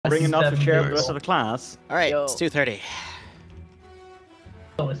bring enough to share with the rest of the class. All right, Yo. it's 2:30.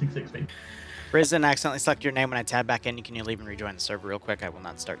 Not listening 60. Risen, I accidentally selected your name when I tab back in. Can you leave and rejoin the server real quick? I will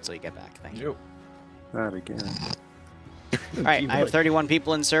not start till you get back. Thank you. That again. All right, I have 31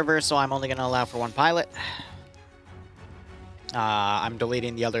 people in server, so I'm only going to allow for one pilot. I'm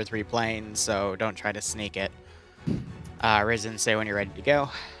deleting the other 3 planes, so don't try to sneak it. Risen, say when you're ready to go.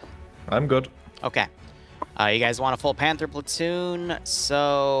 I'm good. Okay. You guys want a full Panther platoon,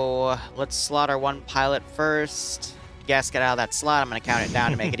 so let's slot our 1 pilot first. Gas, get out of that slot. I'm going to count it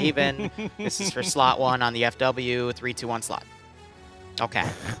down to make it even. This is for slot 1 on the FW, 3, 2, 1 slot. Okay.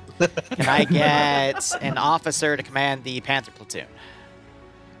 Can I get an officer to command the Panther platoon?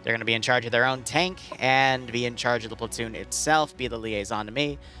 They're going to be in charge of their own tank and be in charge of the platoon itself, be the liaison to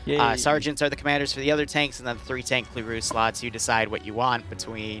me. Sergeants are the commanders for the other tanks, and then the 3 tank Liru slots. You decide what you want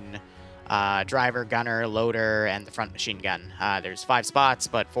between driver, gunner, loader, and the front machine gun. There's 5 spots,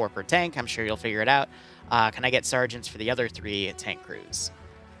 but 4 per tank. I'm sure you'll figure it out. Can I get sergeants for the other 3 tank crews?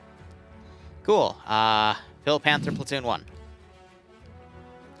 Cool. Fill Panther platoon 1.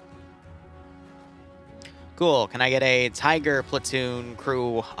 Cool. Can I get a Tiger platoon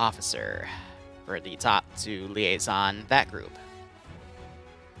crew officer for the top to liaison that group?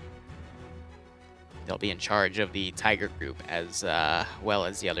 They'll be in charge of the Tiger group as well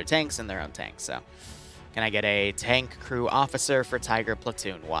as the other tanks and their own tanks. So, can I get a tank crew officer for Tiger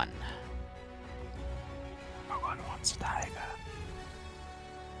platoon 1? No one wants Tiger.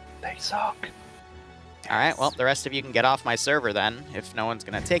 They suck. All right, well, the rest of you can get off my server then, if no one's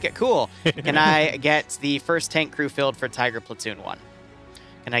going to take it. Cool. Can I get the first tank crew filled for Tiger Platoon 1?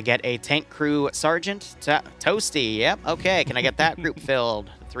 Can I get a tank crew sergeant? Toasty, yep, okay. Can I get that group filled?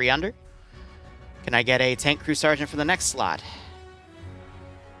 3 under? Can I get a tank crew sergeant for the next slot?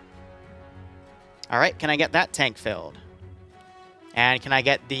 All right, can I get that tank filled? And can I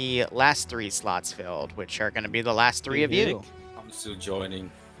get the last 3 slots filled, which are going to be the last 3 of you? I'm still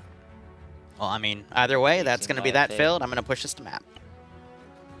joining. Well, I mean, either way, that's going to be that filled. I'm going to push this to map.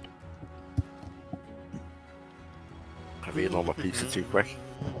 Have you eaten all my pizza too quick?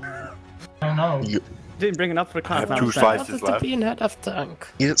 I don't know. Didn't bring enough for the class. I have 2 slices Just left. be an out of tank.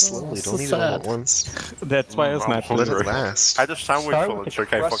 Eat it slowly, don't eat it all at once. That's why it's not Let it last. I had a sandwich for lunch,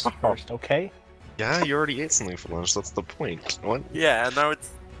 okay, fuck off. First, okay? Yeah, you already ate something for lunch, that's the point. What? Yeah, and now it's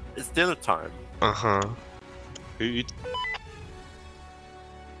dinner time. Uh-huh. Food.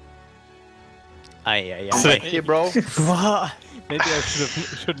 Thank you, bro. Maybe I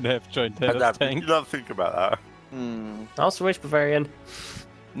shouldn't have joined that tank. You don't think about that. Also wish Bavarian.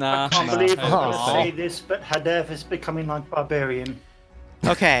 Nah. I can't believe I'm Oh. gonna say this, but Hadev is becoming like barbarian.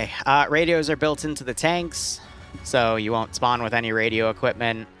 Okay, radios are built into the tanks, so you won't spawn with any radio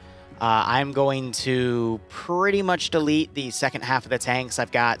equipment. I'm going to pretty much delete the second half of the tanks.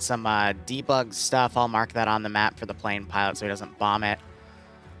 I've got some debug stuff. I'll mark that on the map for the plane pilot so he doesn't bomb it.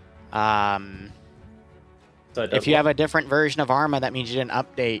 If you have a different version of Arma, that means you didn't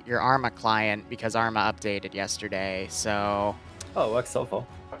update your Arma client because Arma updated yesterday, so... Oh, works so far.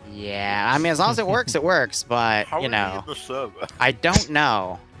 Yeah, I mean, as long as it works, but, How you are know... you in the server? I don't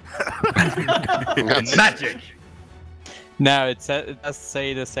know. Magic! No, it does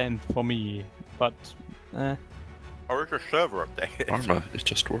say the same for me, but... Or is your server updated? Arma, it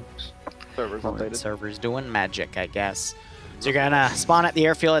just works. Server's updated. Server's doing magic, I guess. So you're gonna spawn at the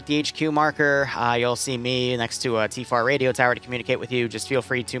airfield at the HQ marker. You'll see me next to a T4 radio tower to communicate with you. Just feel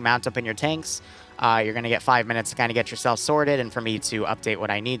free to mount up in your tanks. You're gonna get 5 minutes to kind of get yourself sorted, and for me to update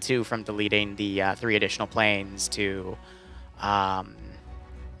what I need to, from deleting the 3 additional planes to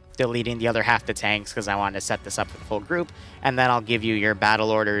deleting the other half the tanks because I wanted to set this up for the full group. And then I'll give you your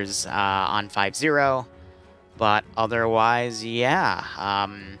battle orders on 5-0. But otherwise, yeah,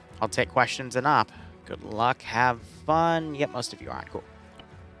 I'll take questions and op. Good luck, have fun. Yep, most of you aren't. Cool.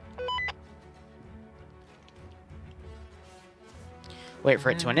 Wait for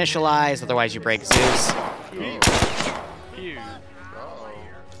it to initialize, otherwise you break Zeus.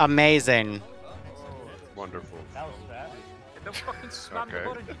 Amazing. Wonderful. Okay.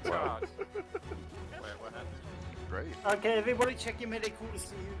 Great. Okay, everybody check your medical to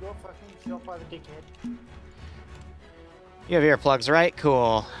see who got fucking shot by the dickhead. You have earplugs, right?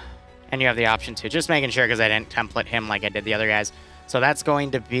 Cool. And you have the option to. Just making sure because I didn't template him like I did the other guys. So that's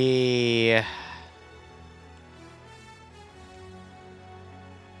going to be...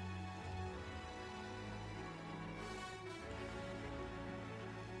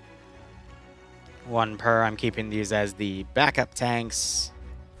 one per. I'm keeping these as the backup tanks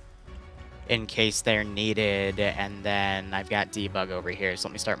in case they're needed. And then I've got debug over here. So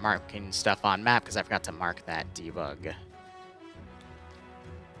let me start marking stuff on map because I forgot to mark that debug.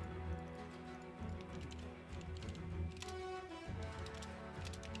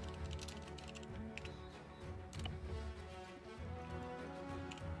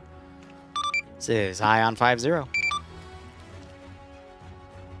 This is high on 5-0.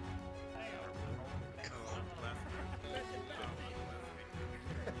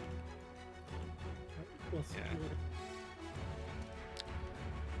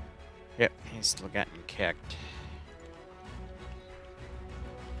 Yep, he's still getting kicked.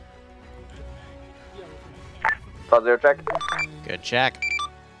 Zero check. Good check.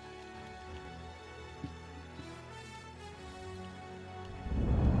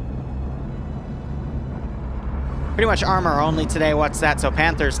 Pretty much armor only today. What's that? So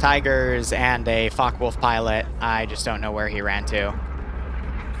Panthers, Tigers, and a Focke-Wulf pilot. I just don't know where he ran to.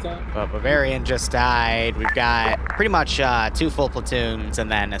 But Bavarian just died. We've got pretty much 2 full platoons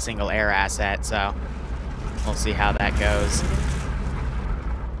and then a single air asset, so we'll see how that goes.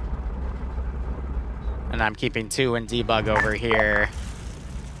 And I'm keeping 2 in debug over here.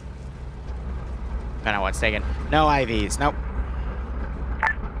 Don't know what's taken. No IVs, nope.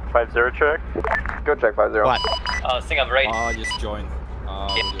 5-0 check. Good check, 5-0. What? I think I'm ready. Just join.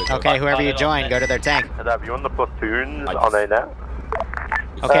 Okay, whoever you join, go to their tank. Have you on the platoons on there now?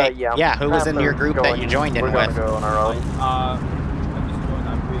 Okay, yeah, who was in your group that you joined in with? We're gonna go on our own. I just joined.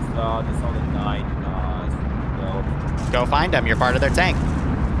 I'm with the Solid 9. Go find them, you're part of their tank.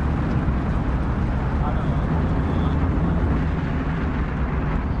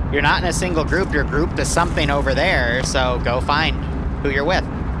 You're not in a single group, you're grouped to something over there, so go find who you're with.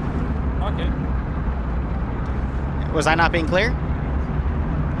 Okay. Was I not being clear?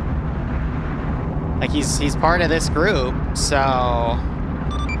 Like, he's part of this group, so...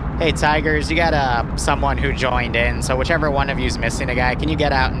 Hey, Tigers, you got someone who joined in, so whichever one of you's missing a guy, can you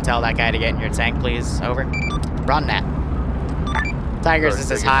get out and tell that guy to get in your tank, please? Over. Run that. Tigers,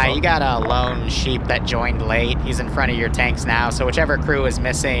 this is high. You got a lone sheep that joined late. He's in front of your tanks now, so whichever crew is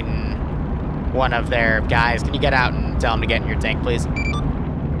missing one of their guys, can you get out and tell him to get in your tank, please?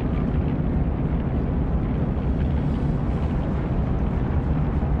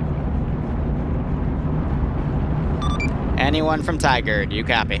 Anyone from Tiger, do you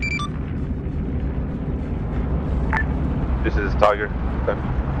copy? This is Tiger.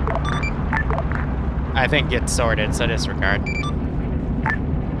 I think it's sorted, so disregard.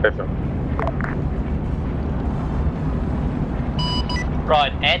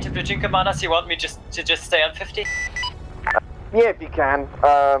 Right, and to platoon commanders, you want me to just stay on 50? Yeah, if you can.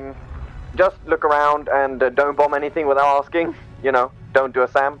 Just look around and don't bomb anything without asking. You know, don't do a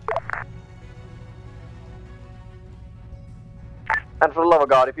SAM. And for the love of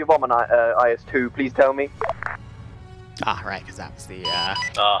God, if you bomb an IS-2, please tell me. Ah, right, because that was the,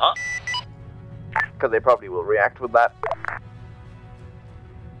 Uh-huh. Because they probably will react with that.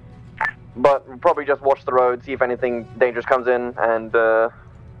 But probably just watch the road, see if anything dangerous comes in, and,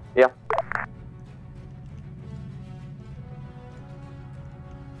 yeah.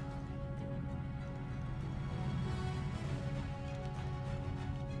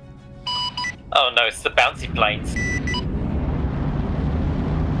 Oh no, it's the bouncy planes.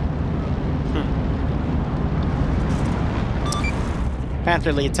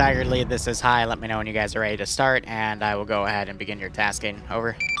 Panther lead, Tiger lead, this is high. Let me know when you guys are ready to start, and I will go ahead and begin your tasking.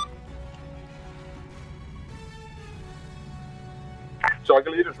 Over.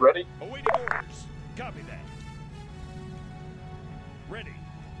 Tiger leaders ready? Awaiting orders. Copy that. Ready.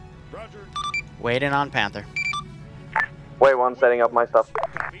 Roger. Waiting on Panther. Wait one, setting up my stuff.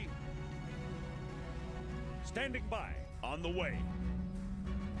 Copy. Standing by. On the way.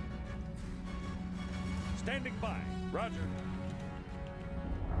 Standing by. Roger.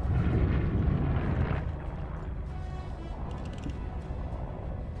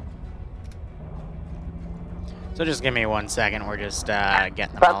 So just give me 1 second. We're just getting them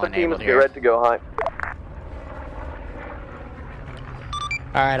all Panther team enabled is here. ready to go high.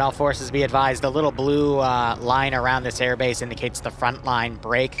 All right, all forces be advised. The little blue line around this airbase indicates the front line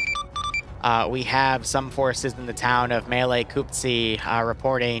break. We have some forces in the town of Mele Kuptsi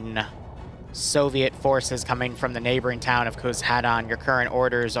reporting Soviet forces coming from the neighboring town of Kuzhadan. Your current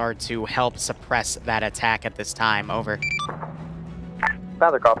orders are to help suppress that attack at this time. Over.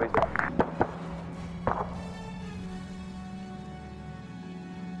 Panther copies.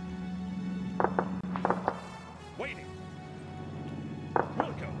 Waiting.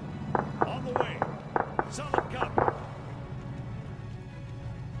 Wilco. On the way. Solid copy.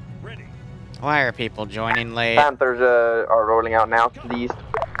 Ready. Why are people joining late? Panthers are rolling out now to the east.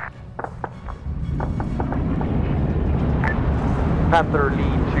 Panther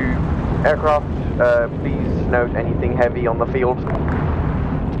lead to aircraft. Please note anything heavy on the field.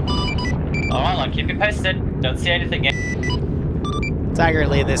 Alright, I'll keep you posted. Don't see anything yet. Tiger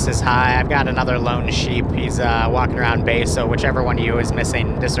Lee, this is high. I've got another lone sheep. He's walking around base, so whichever one of you is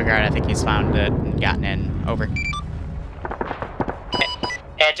missing, disregard. I think he's found it and gotten in. Over.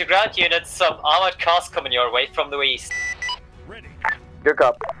 To ground units, some armored cars coming your way from the east. Ready. Good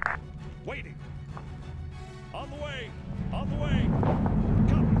cop. Waiting. On the way. On the way.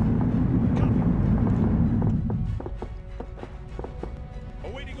 Copy.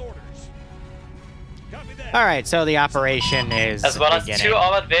 Awaiting orders. Copy that. All right, so the operation is As well as beginning. 2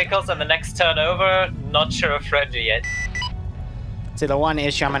 armored vehicles and the next turnover, not sure if ready yet. See, the one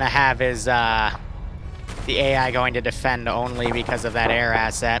issue I'm going to have is the AI going to defend only because of that air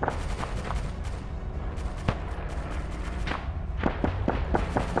asset.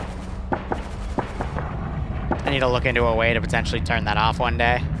 I need to look into a way to potentially turn that off one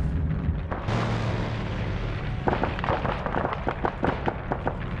day.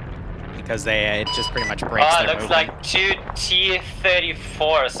 Because it just pretty much breaks Oh, it their looks movement. like 2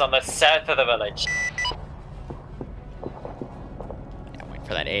 T-34s on the south of the village. Wait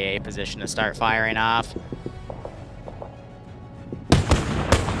for that AA position to start firing off.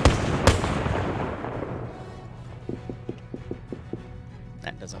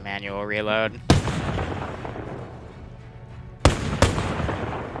 That does a manual reload.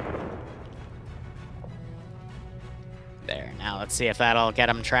 There, now let's see if that'll get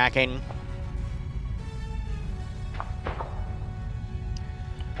him tracking.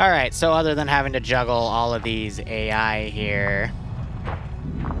 Alright, so other than having to juggle all of these AI here,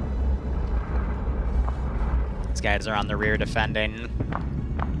 these guys are on the rear defending.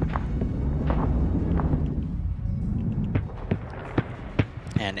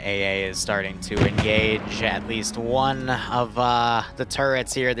 And AA is starting to engage at least one of the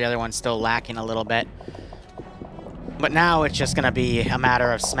turrets here. The other one's still lacking a little bit. But now it's just going to be a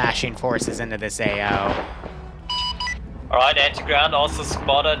matter of smashing forces into this AO. Alright, anti-ground also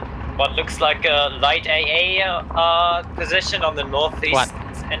spotted what looks like a light AA position on the northeast What?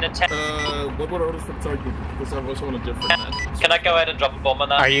 in the town. What were orders for target? Because I was on a different net. Can I go ahead and drop a bomb on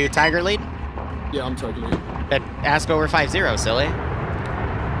that? Are you Tiger Lead? Yeah, I'm target lead. Then ask over 5-0, silly.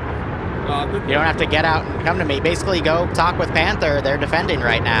 You don't have to get out and come to me. Basically, go talk with Panther. They're defending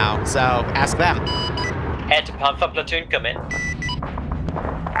right now, so ask them. Anti-Panther platoon come in.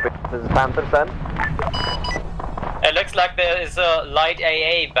 This is Panther then. It looks like there is a light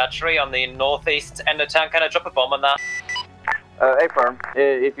AA battery on the northeast end of town. Can I drop a bomb on that? A-firm.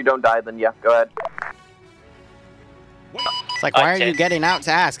 If you don't die, then yeah, go ahead. It's like, why are you getting out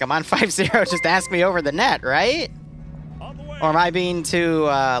to ask? I'm on 5-0. Just ask me over the net, right? Or am I being too,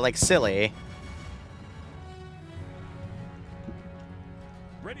 like, silly?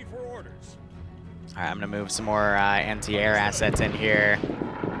 Ready for orders. All right, I'm going to move some more anti-air assets in here.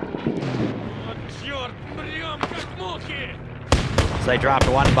 So they dropped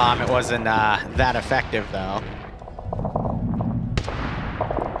one bomb. It wasn't that effective, though.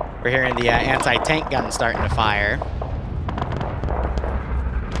 We're hearing the anti-tank gun starting to fire.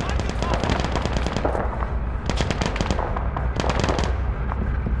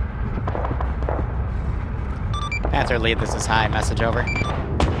 Panther lead, this is high. Message over.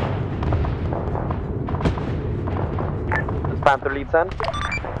 This is Panther lead send.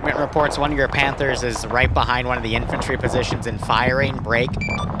 It reports one of your Panthers is right behind one of the infantry positions and firing. Break.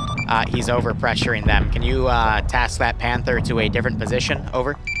 He's over-pressuring them. Can you task that Panther to a different position?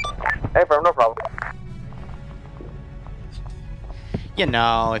 Over. A-firm, no problem. You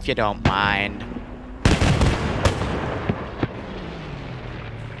know, if you don't mind.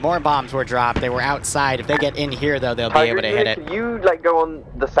 More bombs were dropped. They were outside. If they get in here, though, they'll be able to hit it. Can you, like, go on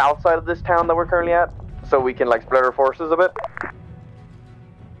the south side of this town that we're currently at? So we can, like, split our forces a bit?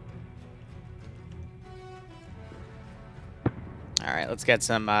 Alright, let's get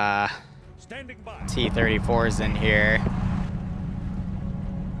some T-34s in here.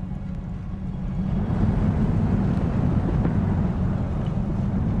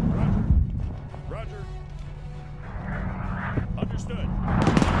 Roger. Understood.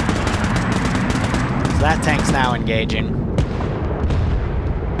 So that tank's now engaging.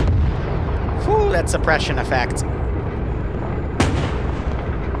 Whew, that suppression effect.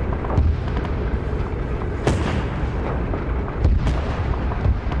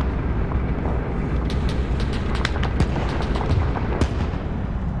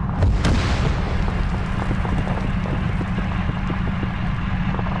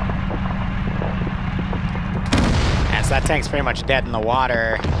 That tank's pretty much dead in the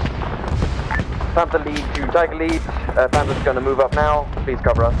water. Panther lead to Tiger lead. Panther's gonna move up now. Please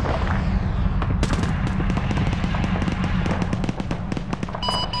cover us.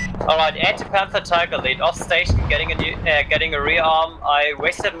 Alright, anti-Panther Tiger lead off station, getting a rearm. I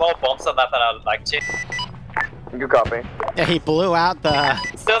wasted more bombs on that than I'd like to. You copy. Yeah, he blew out the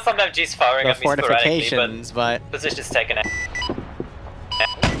Still some MGs firing at me fortifications, sporadically, but position's taken out.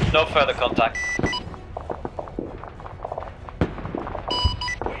 No further contact.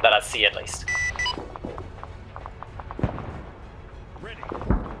 That I see at least.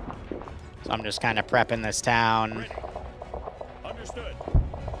 So I'm just kind of prepping this town. Understood.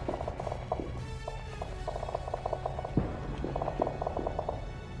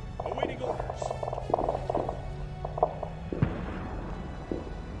 Awaiting orders.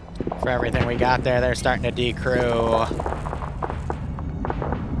 For everything we got there, they're starting to decrew.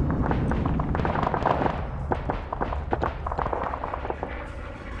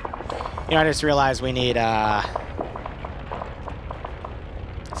 You know, I just realized we need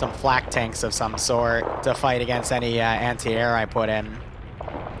some flak tanks of some sort to fight against any anti-air I put in.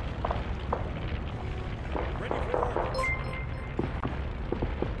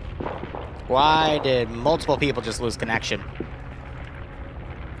 Why did multiple people just lose connection?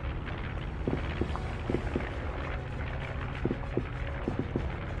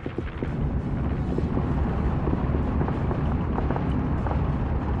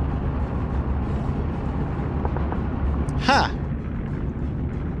 Huh.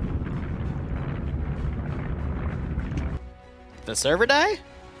 The server die?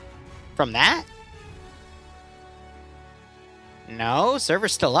 From that? No,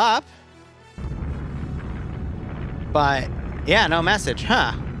 server's still up. But, yeah, no message,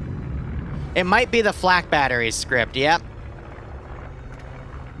 huh? It might be the flak battery script, yep.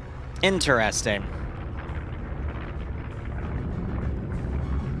 Interesting.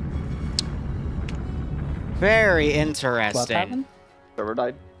 Very interesting. What happened? Server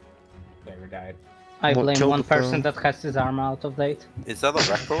died. Server died. I blame one person that has his arm out of date. Is that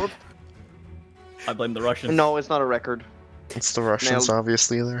a record? I blame the Russians. No, it's not a record. It's the Russians,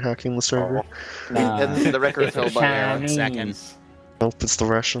 obviously. They're hacking the server. The record is held by Chinese. Seconds. Nope, it's the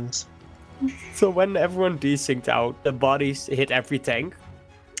Russians. So when everyone desynced out, the bodies hit every tank.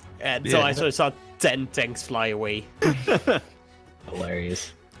 And so I saw 10 tanks fly away.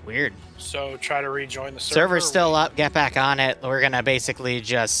 Hilarious. Weird. So try to rejoin the server. Server's still up. Get back on it. We're gonna basically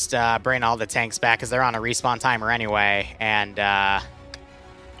just bring all the tanks back because they're on a respawn timer anyway, and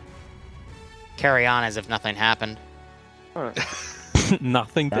carry on as if nothing happened.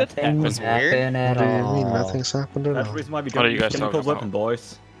 Nothing did That happen. was weird. What do you mean? Nothing's happened at That's the all. reason why we What are don't you use guys chemical talking weapon,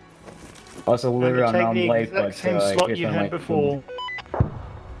 boys. Also, Liru, I'm late, but same slot you had before.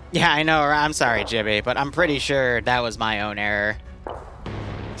 Yeah, I know. I'm sorry, Jibby, but I'm pretty sure that was my own error.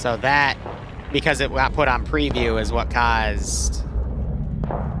 So that, because it got put on preview, is what caused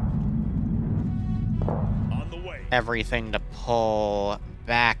everything to pull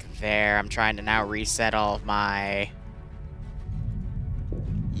back there. I'm trying to now reset all of my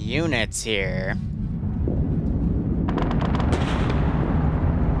units here.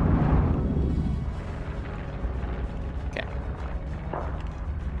 Okay.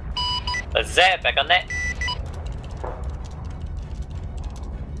 Let's zap back on that.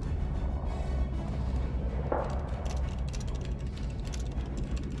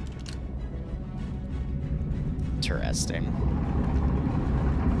 Interesting.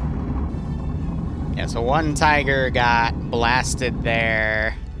 Yeah, so one Tiger got blasted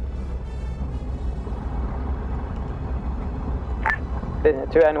there.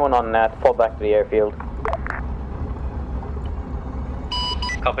 To anyone on net, fall back to the airfield.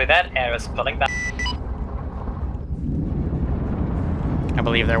 Copy that. Air is pulling back. I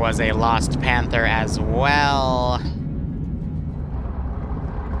believe there was a Lost Panther as well.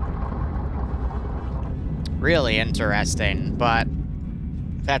 Really interesting, but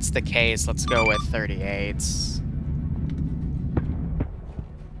if that's the case, let's go with 38s.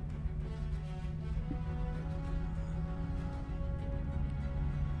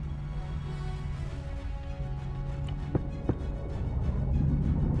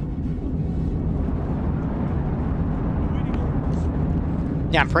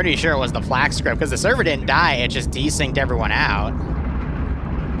 Yeah, I'm pretty sure it was the flak script, because the server didn't die, it just desynced everyone out.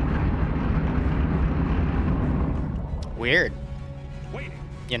 Weird.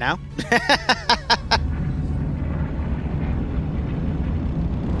 You know?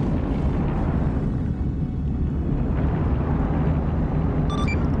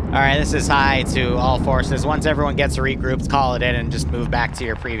 Alright, this is high to all forces. Once everyone gets regrouped, call it in and just move back to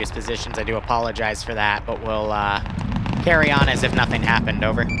your previous positions. I do apologize for that, but we'll carry on as if nothing happened.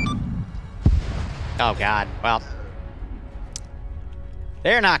 Over. Oh god, well.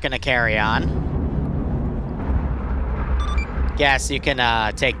 They're not gonna carry on. Yes, you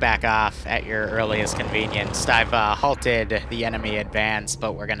can take back off at your earliest convenience. I've halted the enemy advance,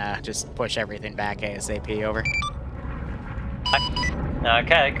 but we're gonna just push everything back ASAP, over.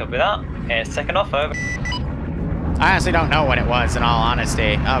 Okay, copy that. Here's second off, over. I honestly don't know what it was, in all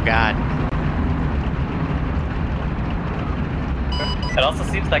honesty. Oh, God. It also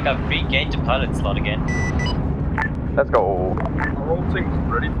seems like I've regained a pilot slot again. Let's go. Are all things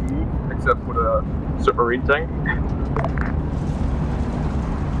ready to move except for the submarine tank?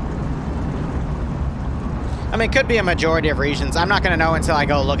 I mean, it could be a majority of regions. I'm not going to know until I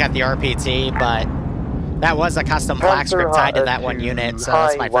go look at the RPT, but that was a custom flag script tied to that one unit, so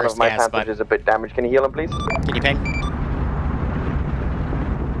that's my one first of my guess. Panthers is a bit damaged. Can you heal him, please? Can you ping?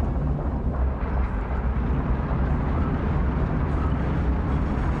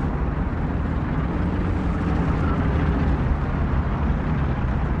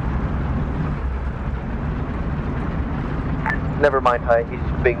 Never mind, hi. He's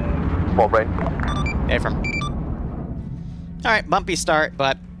being small brain. Hey, from. Alright, bumpy start,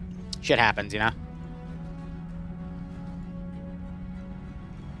 but shit happens, you know?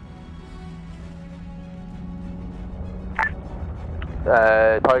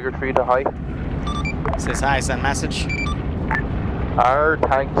 Tiger 3 to high. Says hi, send message. Our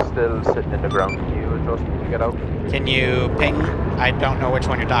tank's still sitting in the ground. Can you adjust when you get out? Can you ping? I don't know which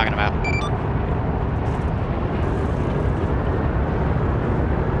one you're talking about.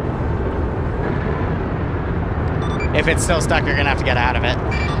 If it's still stuck, you're gonna have to get out of it.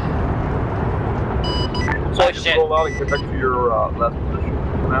 So I can roll out and get back to your last position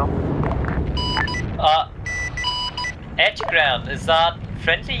now. Edge ground, is that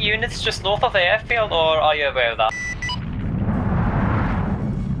friendly units just north of the airfield, or are you aware of that?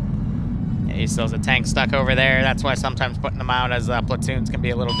 Yeah, he still has a tank stuck over there. That's why sometimes putting them out as platoons can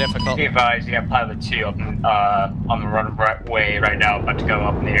be a little difficult. Be advised, you got pilot 2 up on the runway right now, about to go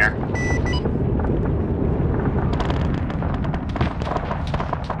up in the air.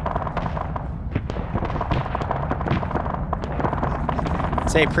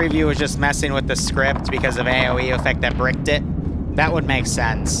 Say preview was just messing with the script because of AoE effect that bricked it. That would make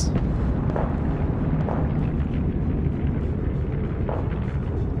sense.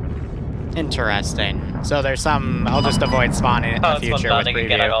 Interesting. So there's some... I'll just avoid spawning in the future with preview.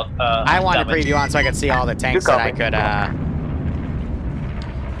 Again, I wanted preview on so I could see all the tanks that I could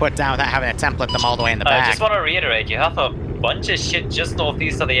put down without having to template them all the way in the back. I just want to reiterate, you have a bunch of shit just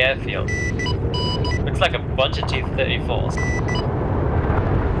northeast of the airfield. Looks like a bunch of T-34s.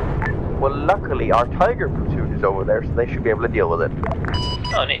 Well, luckily our Tiger platoon is over there, so they should be able to deal with it.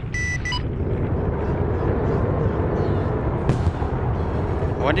 Oh, neat.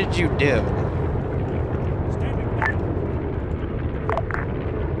 What did you do?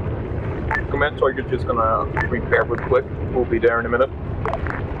 Command target just gonna prepare real quick. We'll be there in a minute.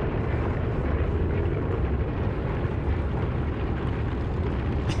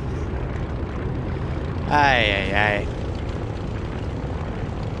 Aye.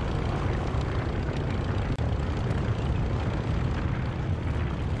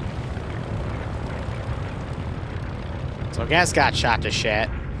 So gas got shot to shit.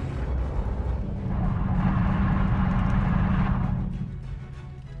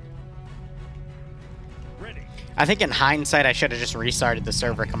 I think in hindsight I should have just restarted the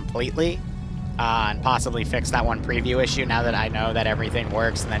server completely and possibly fixed that one preview issue now that I know that everything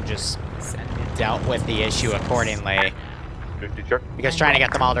works, and then just dealt with the issue accordingly. Because trying to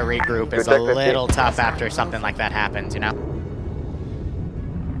get them all to regroup is a little tough after something like that happens, you know?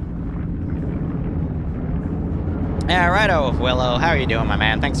 Yeah, righto, Willow. How are you doing, my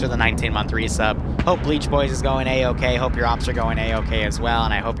man? Thanks for the 19-month resub. Hope Bleach Boys is going A-okay. Hope your ops are going A-okay as well,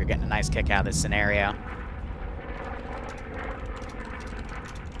 and I hope you're getting a nice kick out of this scenario.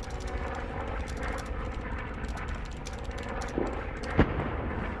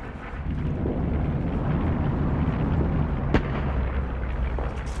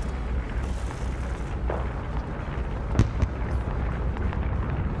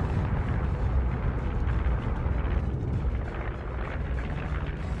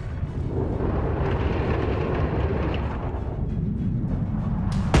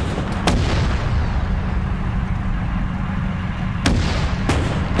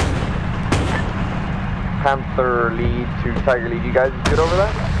 Panther lead to Tiger lead. You guys good over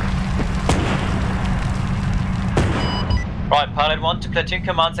there? Right, pilot 1 to platoon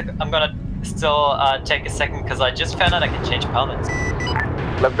commands. I'm gonna still take a second because I just found out I can change pilots.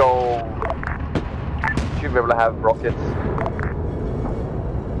 Let's go. Should be able to have rockets.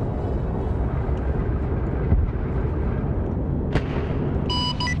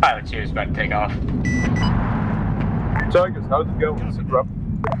 Pilot 2 is about to take off. Tigers, how's it going? Is it rough?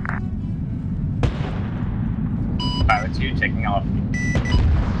 Pilot 2 taking off.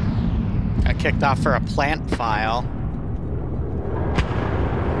 Got kicked off for a plant file.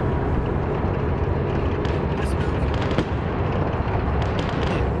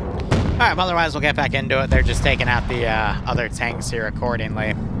 Alright, otherwise we'll get back into it. They're just taking out the other tanks here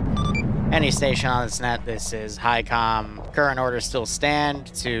accordingly. Any station on this net, this is HICOM. Current orders still stand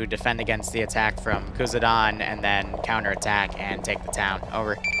to defend against the attack from Kuzadan and then counterattack and take the town.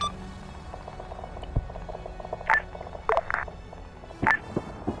 Over.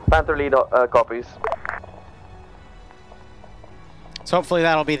 Panther lead copies. So hopefully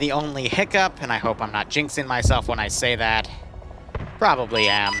that'll be the only hiccup, and I hope I'm not jinxing myself when I say that. Probably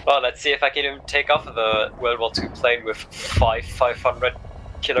am. Well, let's see if I can even take off the World War II plane with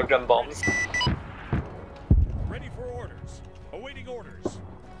 500-kilogram bombs. Ready for orders. Awaiting orders.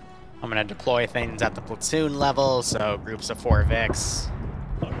 I'm gonna deploy things at the platoon level, so groups of 4 Vics.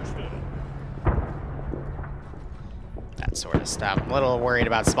 Understood. That sort of stuff. I'm a little worried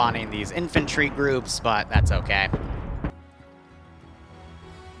about spawning these infantry groups, but that's okay.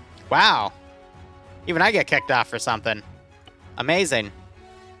 Wow. Even I get kicked off for something. Amazing.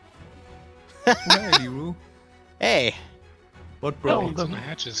 Hey, Liru. Hey. What broke? The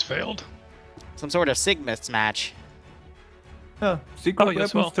match has failed. Some sort of Sigmas match. Yeah, secret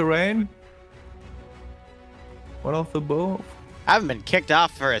weapons terrain. One of the both. I haven't been kicked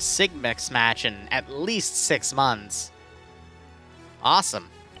off for a Sigmix match in at least 6 months. Awesome.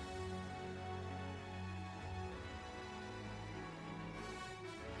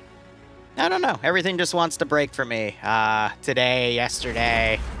 I don't know. Everything just wants to break for me. Today,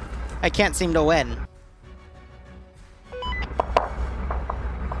 yesterday. I can't seem to win.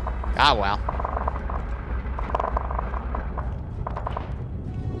 Ah, well.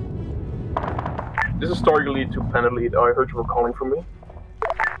 This is Target Lead to Panther Lead. I heard you were calling for me.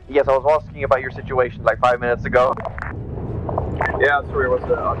 Yes, I was asking about your situation like 5 minutes ago. Yeah, sorry, I was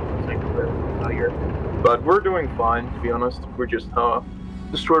out here. But we're doing fine, to be honest. We're just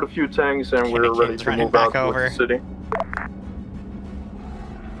destroyed a few tanks and we're ready to move out towards the city.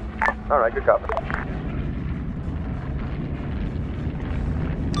 Alright, good copy.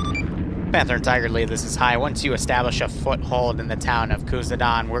 Panther and Tiger Lead, this is High. Once you establish a foothold in the town of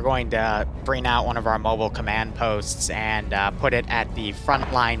Kuzadan, we're going to bring out one of our mobile command posts and put it at the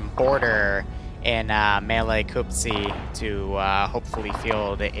frontline border in Melee Kupsi to hopefully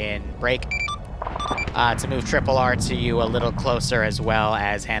field in break. To move Triple R to you a little closer as well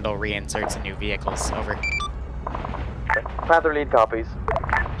as handle reinserts and new vehicles. Over. Panther Lead copies.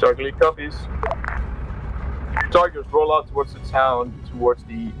 Target Lead copies. Tigers, roll out towards the town, towards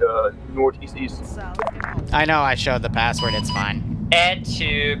the northeast-east. I know, I showed the password, it's fine. And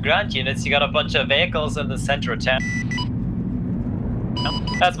to ground units, you got a bunch of vehicles in the center of town.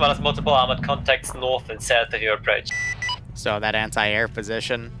 As well as multiple armored contacts north and south of your approach. So that anti-air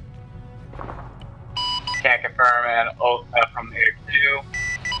position. Can't confirm, and from Air 2.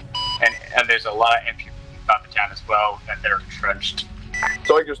 And there's a lot of infantry about the town as well, and they're entrenched.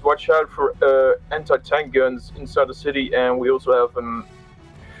 Tigers, watch out for anti-tank guns inside the city, and we also have an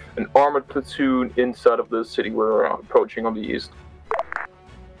armored platoon inside of the city we're approaching on the east.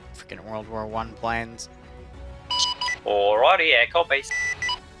 Freaking World War I planes. Alrighty, air copies.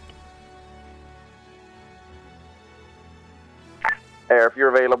 Air, if you're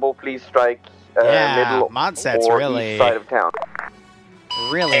available, please strike middle Modset's or really east side of town.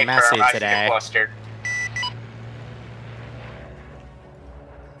 Really messy today.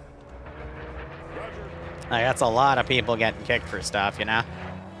 Like, that's a lot of people getting kicked for stuff, you know?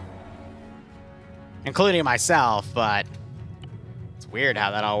 Including myself, but it's weird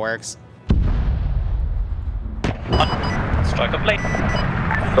how that all works. Strike a plane.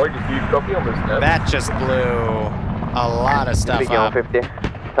 Tigers, do you copy on this net? That just blew a lot of stuff up. 50.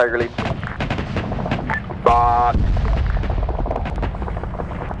 Tiger Lead. But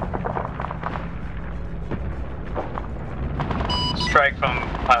Strike from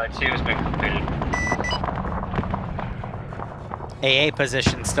Pilot 2 has been completed. AA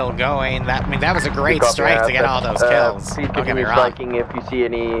position still going. I mean, that was a great strike to get all those kills. Please Don't get me continue wrong. striking if you see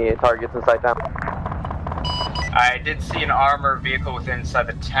any targets inside town. I did see an armored vehicle within inside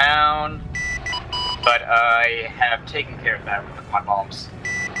the town, but I have taken care of that with my bombs.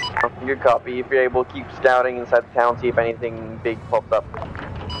 Good copy. If you're able, keep scouting inside the town, see if anything big pops up.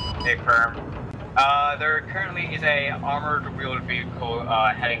 Confirm. There currently is a armored wheeled vehicle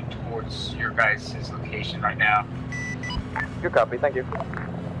heading towards your guys' location right now. Good copy, thank you.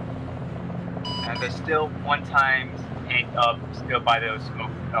 And there's still one time tank up still by those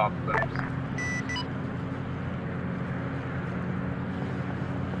smoke plumes.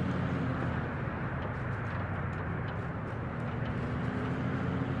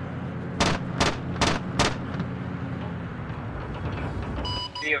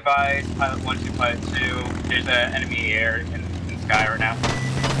 be advised, pilot 1 to pilot 2, there's an enemy air in the sky right now.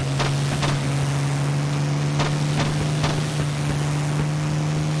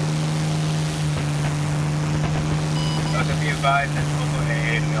 Also be advised, there's also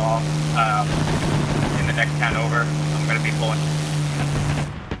AA in the off, in the next town over. I'm gonna be pulling.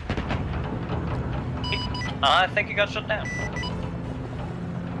 I think he got shot down.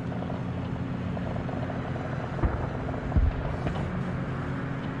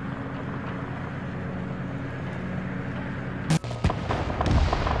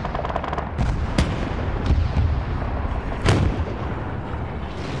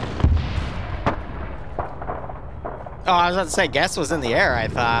 Oh, I was about to say, Guess was in the air, I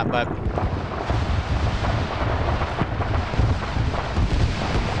thought, but...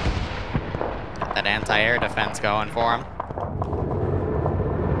 That anti-air defense going for him.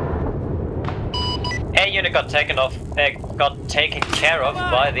 A unit got taken care of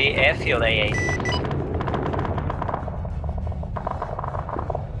by the airfield AA.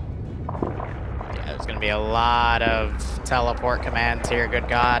 Yeah, there's gonna be a lot of teleport commands here, good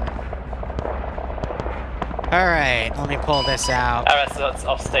God. Alright, let me pull this out. Alright, so that's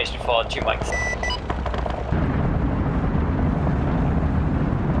off station for 2 mics.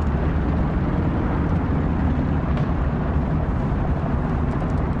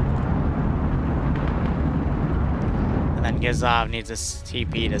 And then Gizov needs a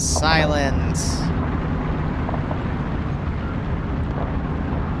TP to silence.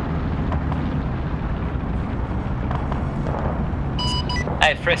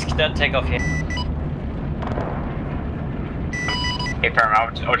 Hey, Frisk, don't take off here. Hey, firm, I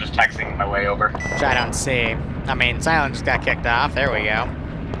was just texting my way over. Which I don't see. I mean, Silent just got kicked off. There we go.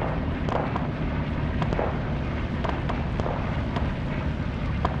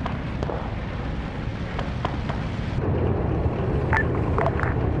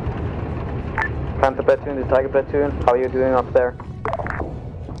 Panther Platoon to Tiger Platoon, how are you doing up there?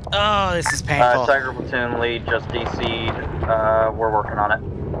 Oh, this is painful. Tiger Platoon lead just DC'd, we're working on it.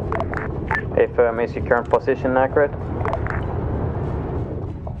 If is your current position accurate?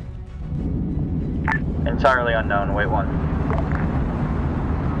 Entirely unknown, wait 1.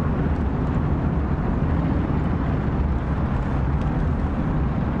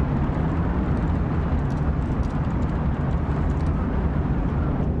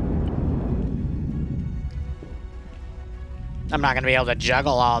 I'm not going to be able to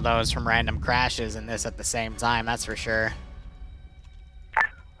juggle all those from random crashes in this at the same time, that's for sure.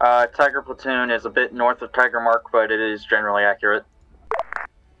 Tiger Platoon is a bit north of Tiger Mark, but it is generally accurate.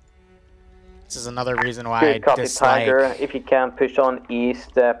 This is another reason why I copy, dislike Tiger. If you can push on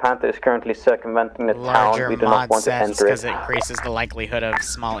east, Panther is currently circumventing the town. We do not want to enter it. because it increases the likelihood of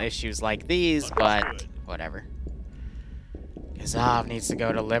small issues like these, but whatever. Gazov needs to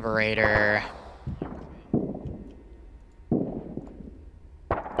go to Liberator.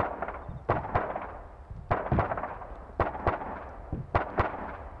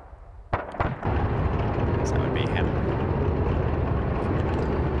 So that would be him.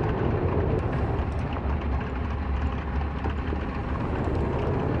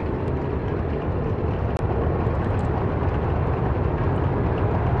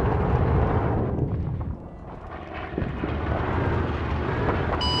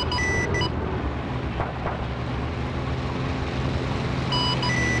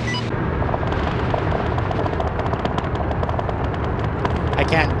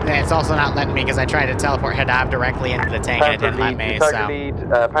 It's also not letting me because I tried to teleport Hadav directly into the tank and it didn't let me, so... Lead,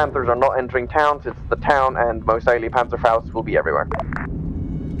 Panthers are not entering towns, it's the town, and most likely Panther Faust will be everywhere.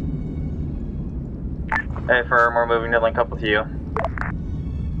 Hey, Firm, we're moving to link up with you.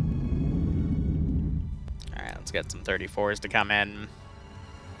 Alright, let's get some 34s to come in.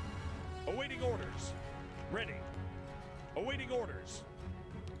 Awaiting orders. Ready. Awaiting orders.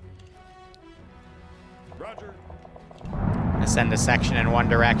 Roger. I send a section in one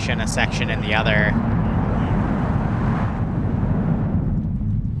direction, a section in the other.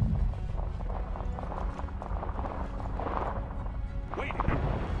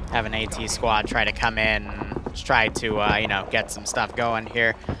 Have an AT squad try to come in, just try to, you know, get some stuff going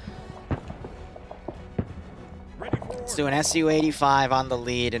here. Let's do an SU-85 on the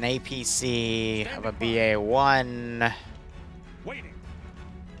lead, an APC of a BA-1.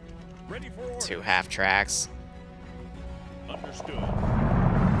 2 half tracks. Understood.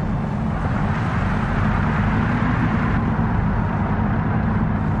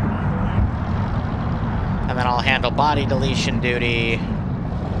 And then I'll handle body deletion duty.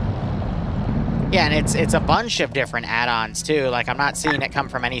 Yeah, and it's a bunch of different add-ons too. Like, I'm not seeing it come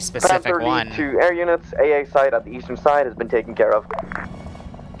from any specific one. To air units, AA site at the eastern side has been taken care of.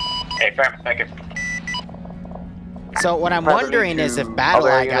 Hey, fair enough, thank you. So what I'm wondering is if Battle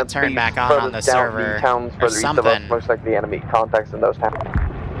Eye got turned back on the server or something. Most likely enemy contacts in those towns.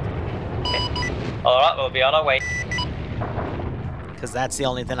 Alright, we'll be on our way. Because that's the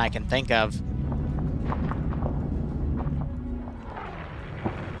only thing I can think of.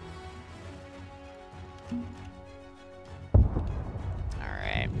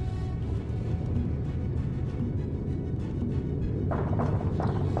 Alright.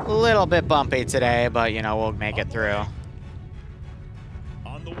 A little bit bumpy today, but you know, we'll make it through.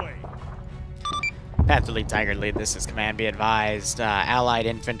 On the way. Panther Lead, Tiger Lead, this is Command. Be advised, Allied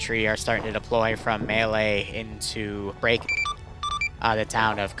infantry are starting to deploy from melee into break the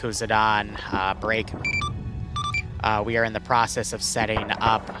town of Kuzadan. Break. We are in the process of setting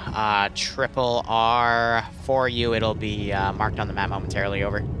up triple R for you. It'll be marked on the map momentarily.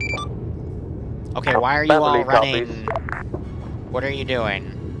 Over. Okay, why are you all running? What are you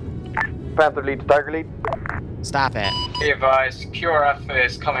doing? Panther Lead to Tiger Lead. Stop it. Be advised, QRF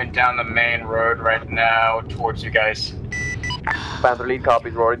is coming down the main road right now towards you guys. Panther Lead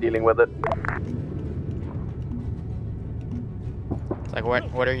copies, we're already dealing with it. It's like,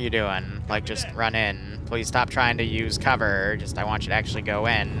 what are you doing? Like, just run in. Please stop trying to use cover. Just, I want you to actually go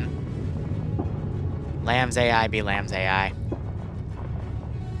in. Lamb's AI be Lamb's AI.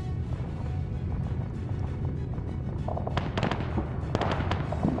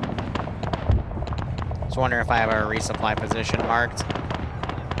 Just wondering if I have a resupply position marked.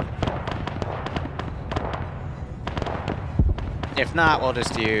 If not, we'll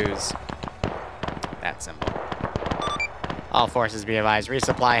just use that symbol. All forces be advised,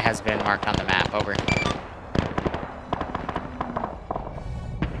 resupply has been marked on the map. Over.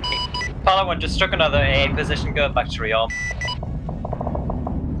 Pilot 1 just took another AA position, going back to rearm.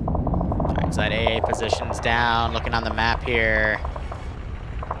 Right side AA positions down, looking on the map here.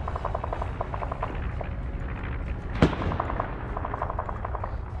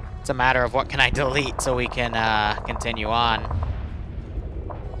 It's a matter of what can I delete so we can continue on.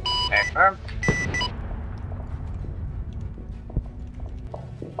 Confirm.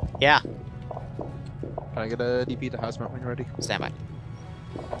 Yeah. Can I get a DP to hazmat when you're ready? Stand by.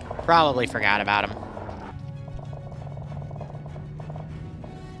 Probably forgot about him.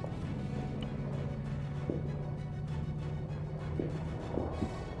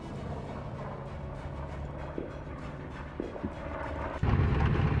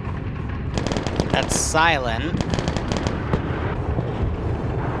 That's silent.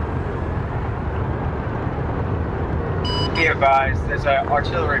 Be advised, there's an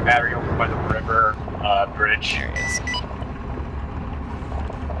artillery battery over by the river bridge. There he is.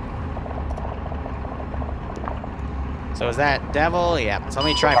 So is that Devil? Yeah. So let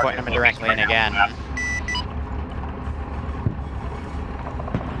me try putting him directly in again.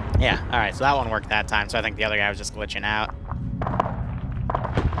 Yeah, alright, so that one worked that time, so I think the other guy was just glitching out.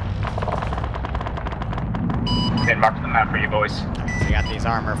 Then mark the map for you boys. So we got these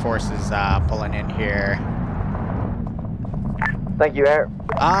armor forces pulling in here. Thank you, Air.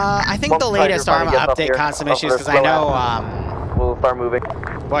 I think the latest armor update caused some issues because I know we'll start moving.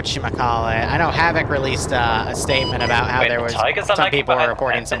 Whatchamacallit. I know Havoc released a statement about how there was some people were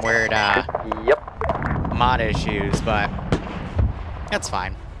reporting some weird mod issues, but that's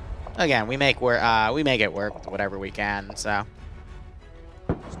fine. Again, we make it work with whatever we can, so.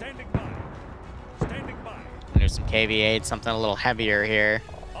 Standing by. Standing by. Do some KV-8, something a little heavier here.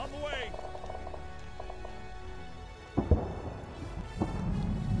 On the way.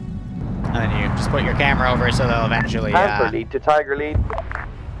 And then you just put your camera over so they'll eventually Panther Lead to Tiger Lead.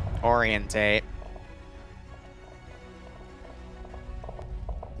 Orientate.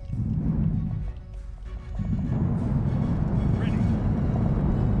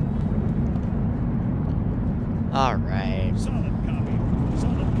 All right. Solid copy.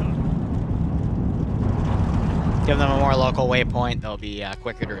 Solid copy. Give them a more local waypoint. They'll be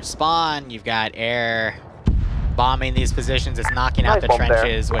quicker to respond. You've got air bombing these positions. It's knocking out the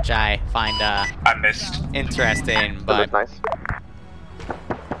trenches, which I find I missed. Interesting. But nice.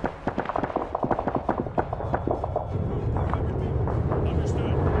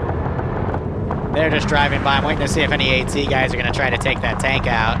 They're just driving by. I'm waiting to see if any AT guys are going to try to take that tank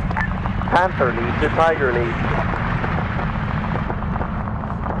out. Panther Lead to Tiger Lead.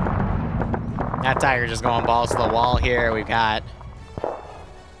 That Tiger just going balls to the wall here. We've got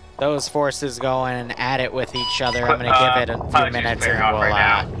those forces going at it with each other. I'm going to give it a few minutes and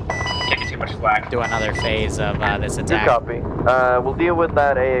we'll do another phase of this attack. Good copy. We'll deal with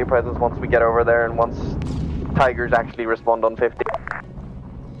that AA presence once we get over there and once Tigers actually respond on 50.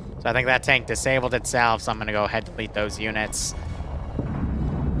 So I think that tank disabled itself, so I'm going to go ahead and delete those units.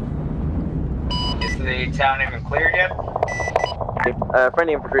 the town even cleared yet?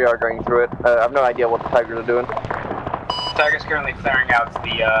 Friendly infantry are going through it. I have no idea what the Tigers are doing. Tigers currently clearing out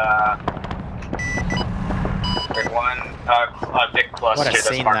the, wait, one, Vic cluster What a that's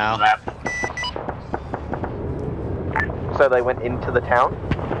scene, marked on the map. So they went into the town?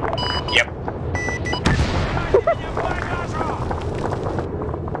 Yep.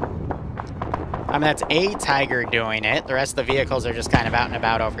 I mean, that's a Tiger doing it. The rest of the vehicles are just kind of out and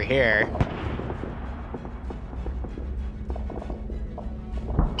about over here.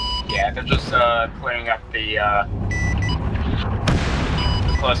 Yeah, they're just clearing up the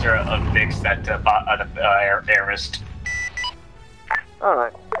cluster of Vics that air missed.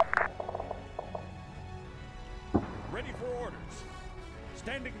 Alright. Ready for orders.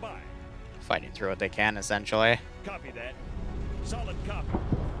 Standing by. Fighting through what they can, essentially. Copy that. Solid copy.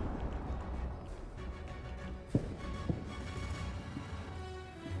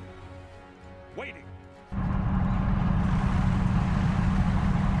 Waiting.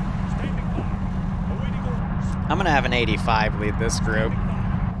 Standing by. Awaiting orders. I'm gonna have an 85 lead this group.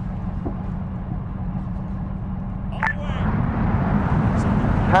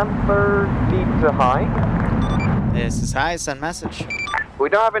 Panther lead to high. This is high, send message. We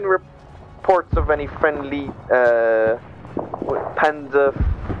don't have any reports of any friendly Panzer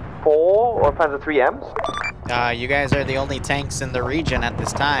 4 or Panzer 3Ms. You guys are the only tanks in the region at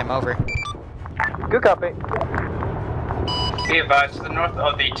this time, over. Good copy. Be advised, to the north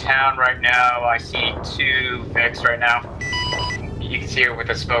of the town right now, I see 2 Vics right now. You can see it with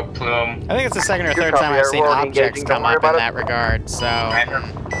a smoke plume. I think it's the second or third time I've seen objects come up in that regard, so...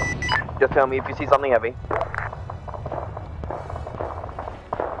 Just tell me if you see something heavy.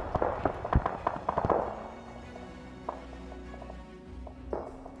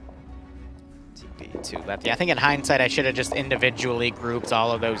 TP2 left. Yeah, I think in hindsight I should have just individually grouped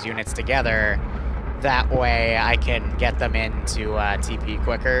all of those units together. That way I can get them into TP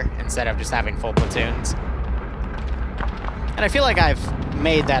quicker instead of just having full platoons. And I feel like I've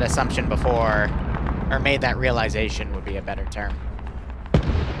made that assumption before, or made that realization would be a better term.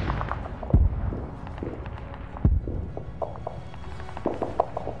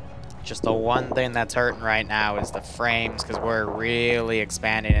 Just the one thing that's hurting right now is the frames, because we're really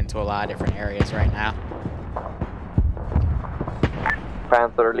expanding into a lot of different areas right now.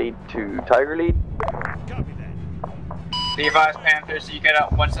 Panther lead to Tiger lead. Copy that. Be advised, Panthers, you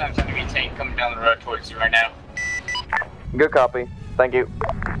got a 1x enemy tank coming down the road towards you right now. Good copy. Thank you.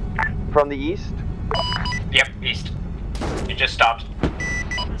 From the east? Yep, east. You just stopped.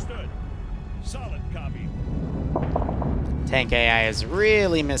 Understood. Solid copy. Tank AI is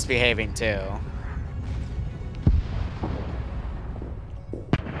really misbehaving too.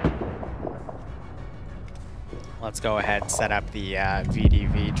 Let's go ahead and set up the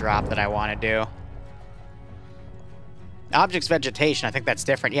VDV drop that I want to do. Objects vegetation, I think that's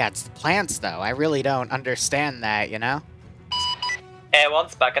different. Yeah, it's the plants though. I really don't understand that, you know?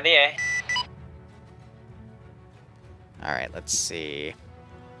 A1's back in the air. Alright, let's see.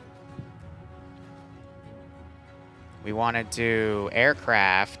 We want to do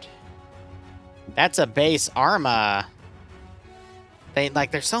aircraft. That's a base Arma.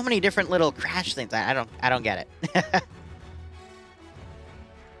 There's so many different little crash things. I don't get it.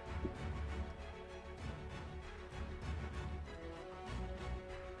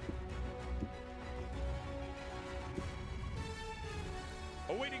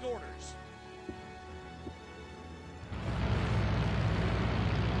 Awaiting orders.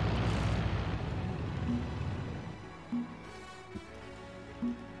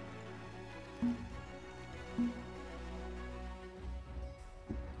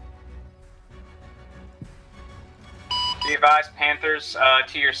 Be advised, Panthers,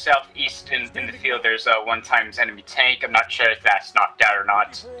 to your southeast in the field, there's a 1x enemy tank. I'm not sure if that's knocked out or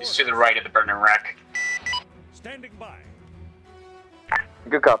not. Just to the right of the burning wreck. Standing by.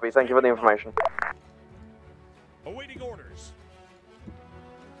 Good copy. Thank you for the information. Awaiting orders.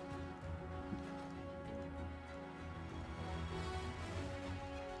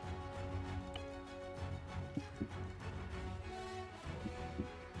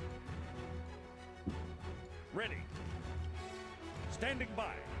 Ready. Standing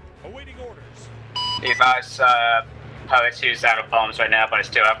by. Awaiting orders. Be advised, pilot 2's out of bombs right now, but I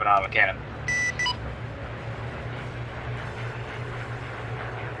still have an auto cannon.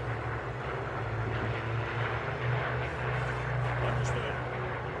 Understood.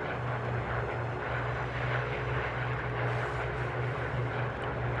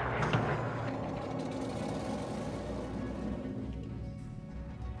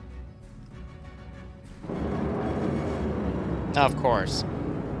 Of course.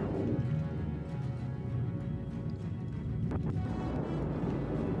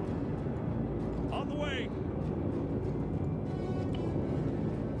 On the way.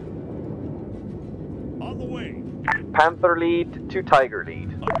 On the way. Panther lead to Tiger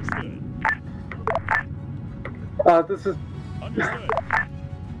lead. This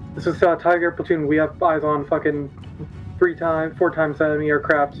is Tiger platoon. We have eyes on fucking 4 times enemy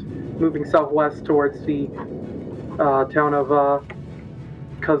aircraft moving southwest towards the town of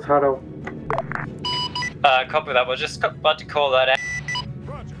Kazhado. Copy that. We're just about to call that out.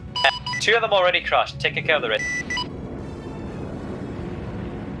 2 of them already crashed. Taking care of the rest.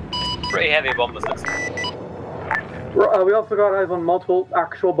 Pretty heavy bombers. We also got eyes on multiple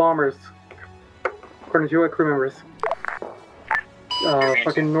actual bombers, according to crew members.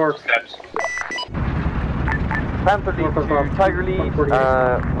 Fucking north. Panther lead to Tiger lead.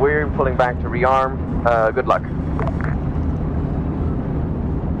 We're pulling back to rearm. Good luck.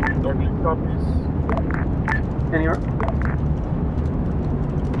 Copies. Anywhere?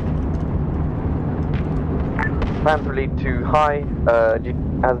 Panther lead to high.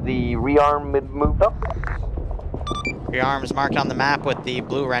 Has the rearm moved up? Rearm is marked on the map with the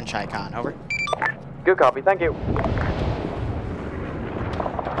blue wrench icon. Over. Good copy. Thank you.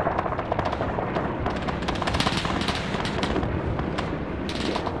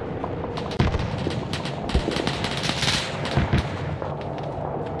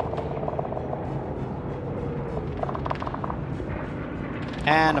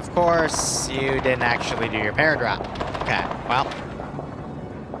 And of course, you didn't actually do your paradrop. Okay, well.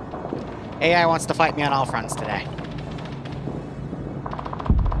 AI wants to fight me on all fronts today.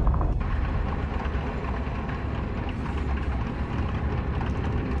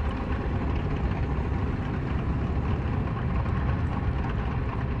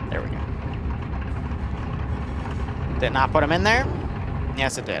 There we go. Did not put him in there?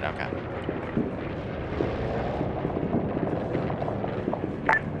 Yes, it did, okay.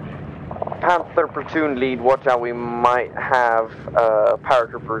 Panther platoon lead, watch out, we might have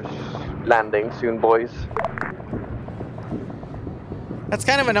paratroopers landing soon, boys. That's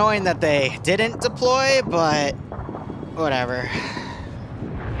kind of annoying that they didn't deploy, but whatever.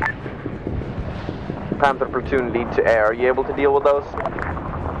 Panther platoon lead to air, are you able to deal with those?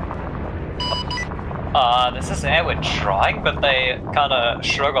 This is air, we're trying, but they kinda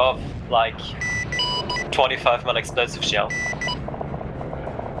shrug off like 25 mil explosive shell.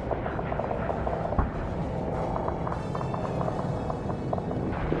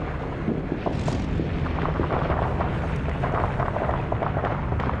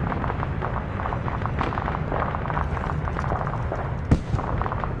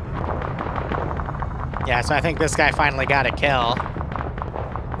 Yeah, so I think this guy finally got a kill.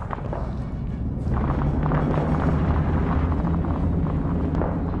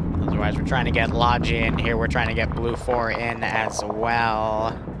 Otherwise, we're trying to get Lodge in here. We're trying to get Blue 4 in as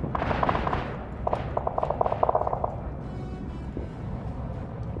well.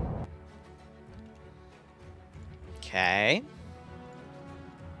 Okay.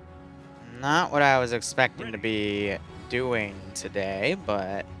 Not what I was expecting to be doing today,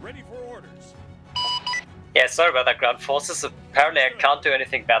 but... Ready for orders. Yeah, sorry about that, ground forces. Apparently I can't do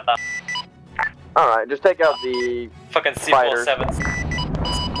anything about that. Alright, just take out the fucking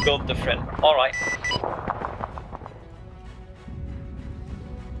C-47s. Build different. Alright.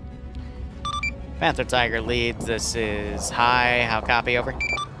 Panther Tiger leads. This is high. How copy? Over.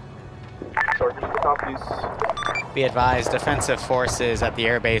 Sergeant copies. Be advised, defensive forces at the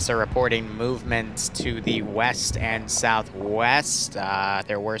airbase are reporting movements to the west and southwest.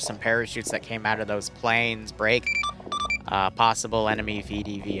 There were some parachutes that came out of those planes. Break. Possible enemy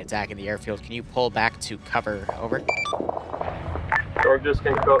VDV attacking the airfield. Can you pull back to cover? Over. Soldiers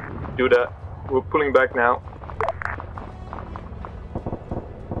can do that. We're pulling back now.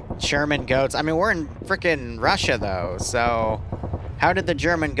 German goats. I mean, we're in frickin' Russia, though, so how did the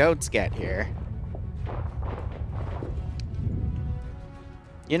German goats get here?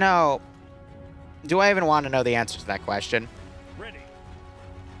 You know, do I even want to know the answer to that question? Ready.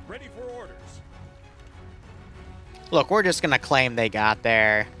 Ready for orders. Look, we're just gonna claim they got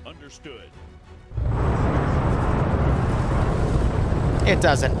there. Understood. It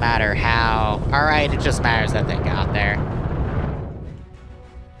doesn't matter how. Alright, it just matters that they got there.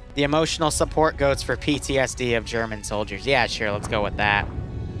 The emotional support goes for PTSD of German soldiers. Yeah, sure, let's go with that.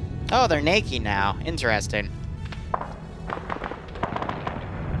 Oh, they're naked now. Interesting.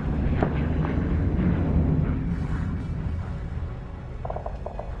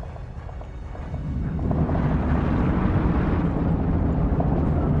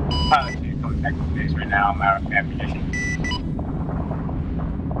 Right now, I'm out of ammunition.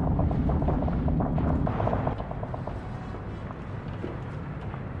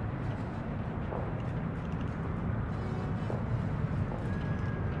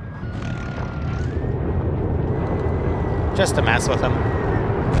 Just to mess with them.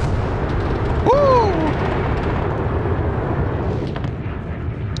 Woo!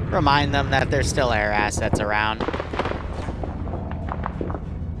 Remind them that there's still air assets around.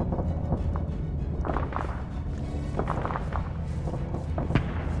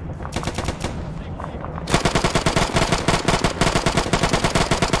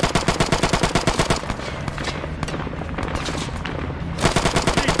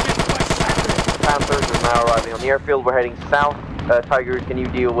 Arriving on the airfield, we're heading south. Tiger, can you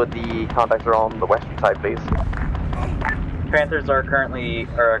deal with the contacts are on the western side, please? Panthers are currently,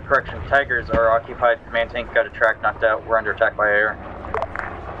 correction, Tigers are occupied. Command tank got a track knocked out. We're under attack by air.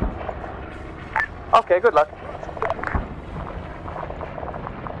 Okay, good luck.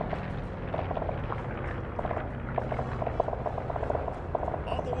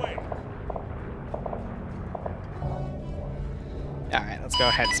 Alright, let's go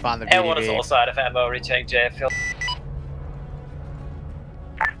ahead and spawn the VDV. Airborne is also out of ammo, reaching JF.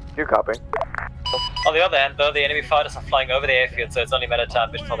 You copy. On the other hand, though, the enemy fighters are flying over the airfield, so it's only a matter of time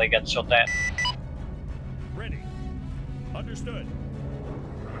before they get shot down. Ready. Understood.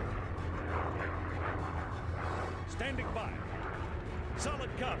 Standing by. Solid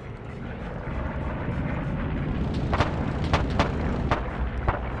copy.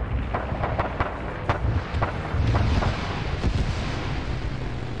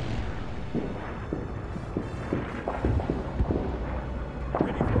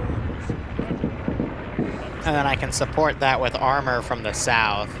 And then I can support that with armor from the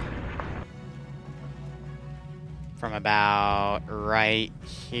south. From about right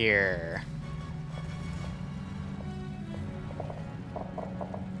here.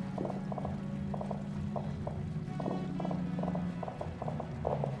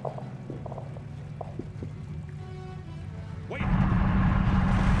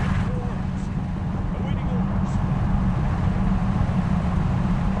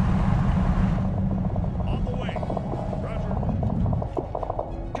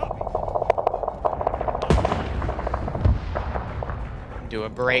 Do a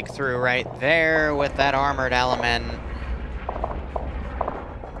breakthrough right there with that armored element.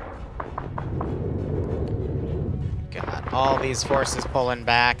 Got all these forces pulling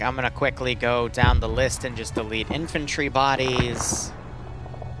back. I'm gonna quickly go down the list and just delete infantry bodies.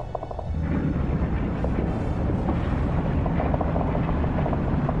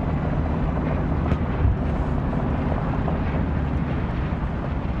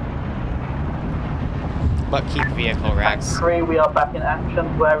 But keep vehicle racks. 3, we are back in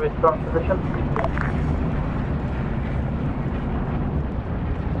action. Where is strong position?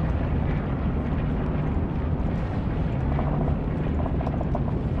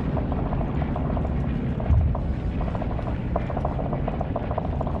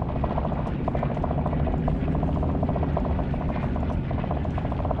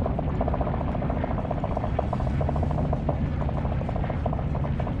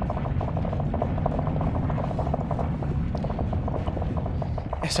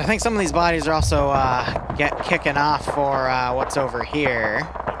 So I think some of these bodies are also kicking off for what's over here.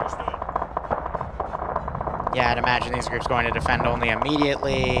 Yeah, I'd imagine these groups going to defend only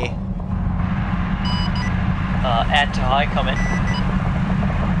immediately. Add to high comment.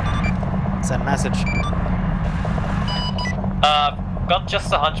 Send message. Got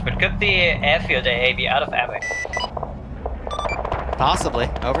just a hunch, but could the airfield AA be out of ammo? Possibly.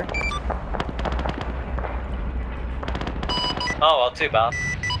 Over. Oh, well, too bad.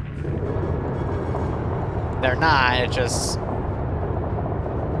 They're not, it just...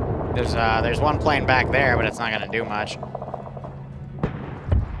 There's one plane back there, but it's not gonna do much.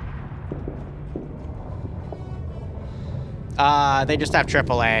 They just have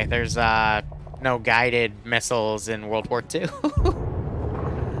AAA. There's, no guided missiles in World War II.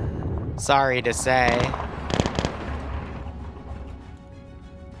 Sorry to say.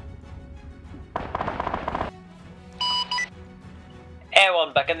 Air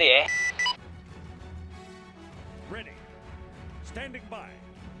 1 back in the air. Ready. Standing by.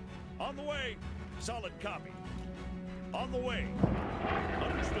 On the way. Solid copy. On the way.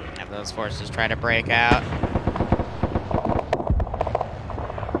 Understood. Have those forces try to break out.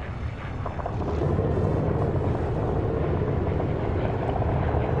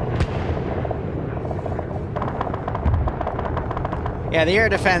 Yeah, the air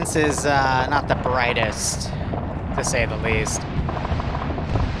defense is not the brightest, to say the least.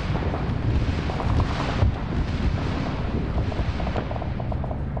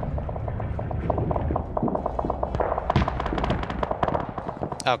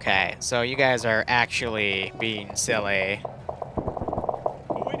 Okay, so you guys are actually being silly.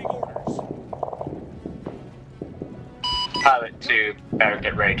 Awaiting orders. Pilot 2, better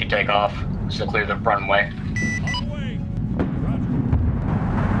get ready to take off. So clear the runway.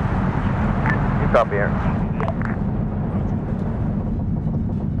 You copy here.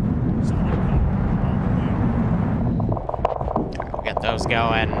 Get those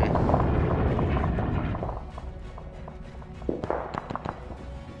going.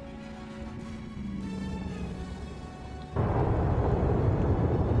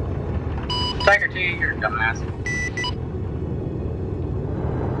 Tiger 2, you're a dumbass.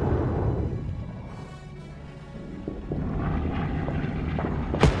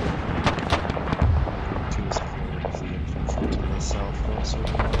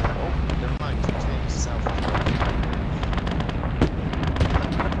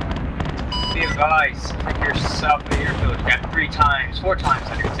 Be advised, take your south of the airfield. You got 4 times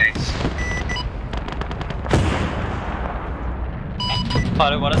on your tanks.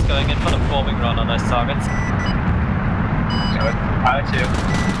 Pilot 1 is going in for the forming run on those targets. Good. Pilot 2.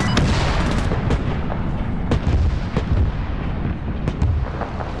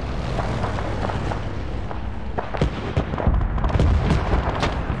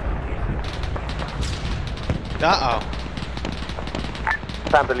 Uh-oh.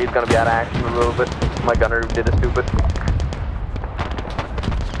 Panther lead's gonna be out of action a little bit. My gunner did a stupid.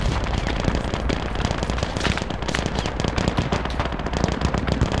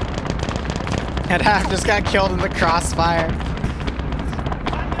 And I just got killed in the crossfire.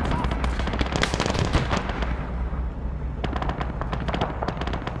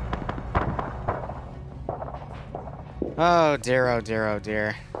 Oh dear, oh dear, oh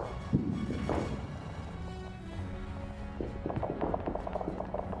dear.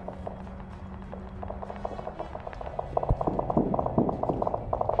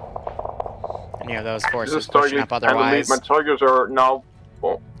 Any of those forces pushing up otherwise? My targets are now,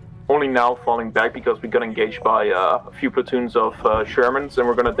 well, only now falling back because we got engaged by a few platoons of Shermans, and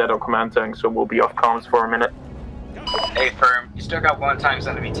we're gonna dead our command tank, so we'll be off comms for a minute. Hey, firm. You still got 1 times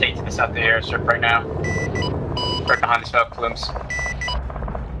enemy take to the south of the airstrip right now. Right behind the smoke plumes.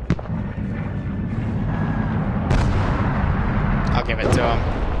 I'll give it to him.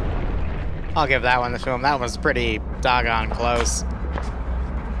 I'll give that one to him. That was pretty doggone close.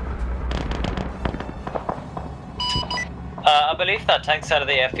 I believe that tank side of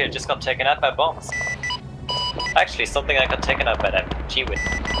the airfield just got taken out by bombs. Actually, something that got taken out by that G-Win.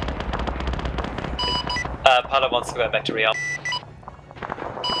 Pilot wants to go back to Real.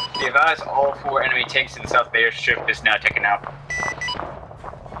 Be advised, all 4 enemy tanks in the south of the airstrip is now taken out.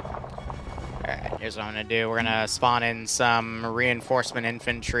 Alright, here's what I'm gonna do. We're gonna spawn in some reinforcement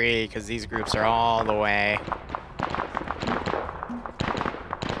infantry, because these groups are all the way.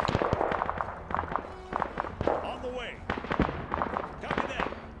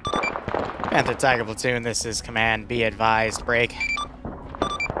 Panther Tiger Platoon, this is command. Be advised, break.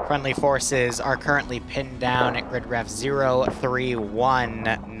 Friendly forces are currently pinned down at grid ref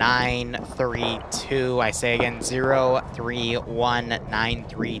 031932. I say again,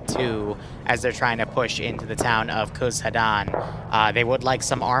 031932, as they're trying to push into the town of Kuzhadan. They would like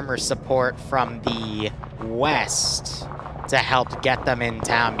some armor support from the west to help get them in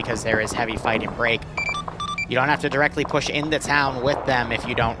town because there is heavy fighting. Break. You don't have to directly push into town with them if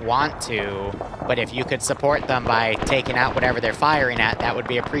you don't want to, but if you could support them by taking out whatever they're firing at, that would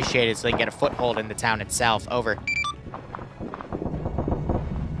be appreciated so they can get a foothold in the town itself. Over.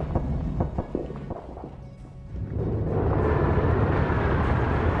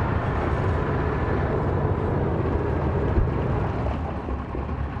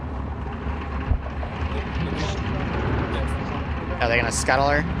 Are they gonna scuttle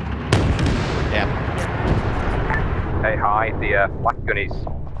her? Yep. Hey, hi, the flak gun is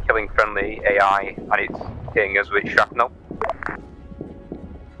killing friendly AI and it's hitting us with shrapnel.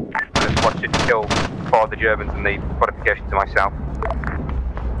 Just watch it kill 4 of the Germans and the fortification to myself.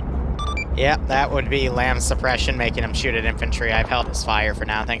 Yep, that would be lamb suppression, making him shoot at infantry. I've held his fire for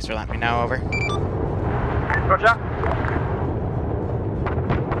now. Thanks for letting me know. Over. Roger.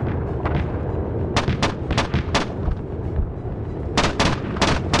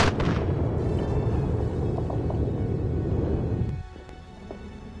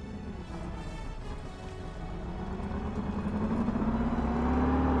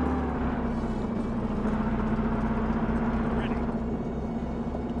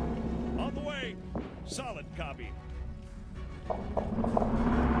 Solid copy.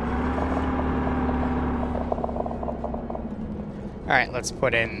 Alright, let's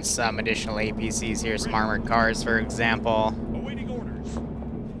put in some additional APCs here, some armored cars, for example. Awaiting orders.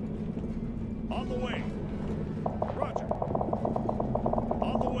 On the way. Roger.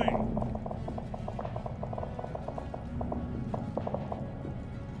 On the way.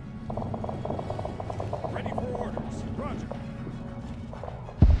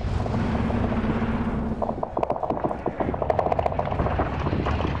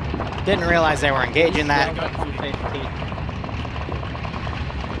 Didn't realize they were engaging that.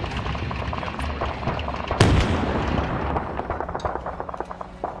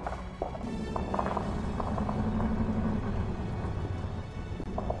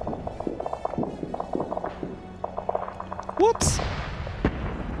 Whoops.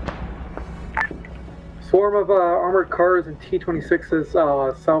 Swarm of armored cars and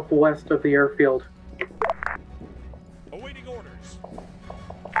T-26s southwest of the airfield. Awaiting orders.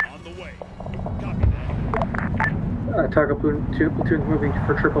 On the way. Copy that. Tiger platoons moving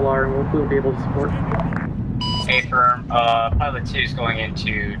for Triple R, and we'll be able to support. Hey, firm. Pilot 2 is going in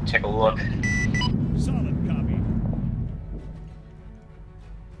to take a look. Solid copy.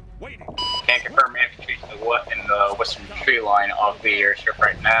 Waiting. Can't confirm infantry to the left in the western tree line of the airstrip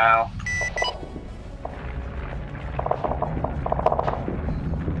right now.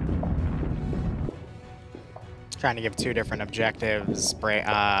 Trying to give 2 different objectives for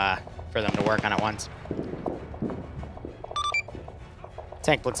them to work on at once.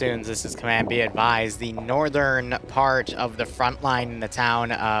 Tank platoons, this is command. Be advised, the northern part of the front line in the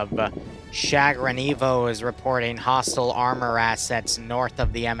town of Shagranivo is reporting hostile armor assets north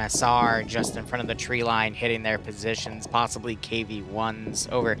of the MSR, just in front of the tree line, hitting their positions, possibly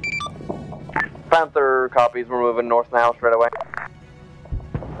KV-1s. Over. Panther copies. We're moving north now, straight away.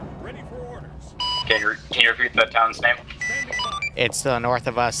 Ready for orders. Can you repeat the town's name? It's to the north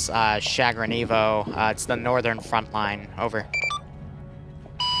of us, Shagranivo. It's the northern front line. Over.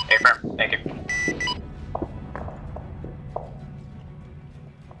 Hey, firm. Thank you.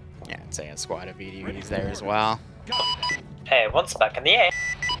 Yeah, I'd say a squad of VDVs there as well. Hey, one's back in the air.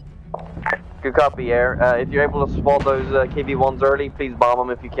 Good copy, Air. If you're able to spot those KV-1s early, please bomb them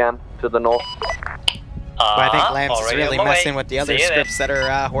if you can, to the north. But I think Lance is really messing with the other scripts that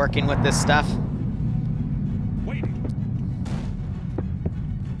are working with this stuff.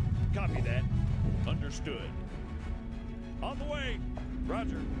 Copy that. Understood. On the way.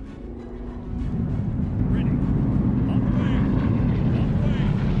 Roger. Ready. On the way. On the way.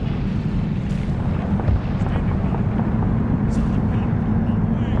 Standing by. Solid copy. On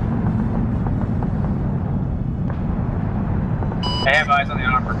the way. I have eyes on the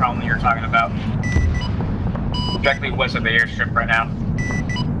armor column that you're talking about. Directly west of the airstrip right now.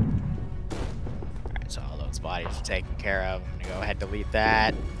 Alright, so all those bodies are taken care of. I'm gonna go ahead and delete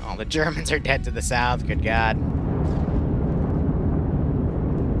that. All the Germans are dead to the south, good God.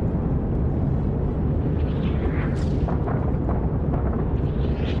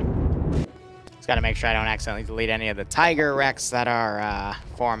 Just gotta make sure I don't accidentally delete any of the Tiger wrecks that are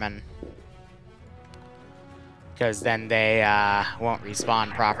forming. Because then they won't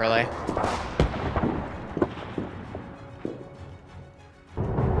respawn properly.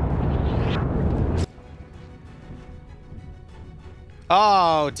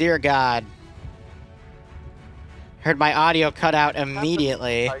 Oh, dear God. Heard my audio cut out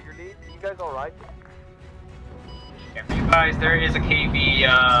immediately. Tiger lead, you guys alright? Guys, there is a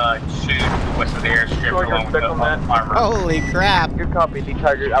KV-2 west of the airstrip along with the armor. Holy crap. Good copy, Lead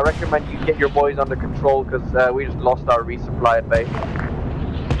Tiger. I recommend you get your boys under control because we just lost our resupply at base.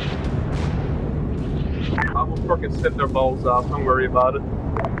 I will fucking sit their balls off, don't worry about it.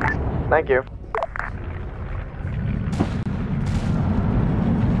 Thank you.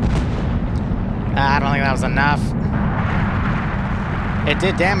 I don't think that was enough. It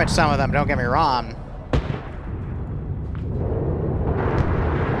did damage some of them, don't get me wrong.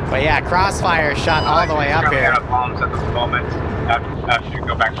 But yeah, Crossfire shot all the way up here. Out of bombs at this moment. After you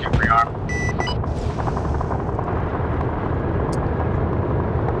go back to your pre-arm.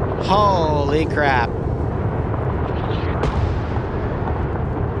 Holy crap.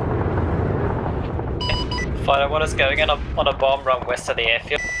 Fighter 1 is going in on a bomb run west of the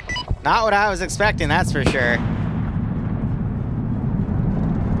airfield. Not what I was expecting, that's for sure.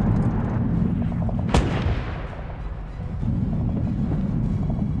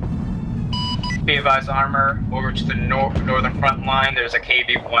 Be advised, armor over to the northern front line. There's a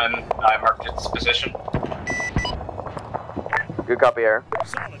KV-1 marked its position. Good copy, Air.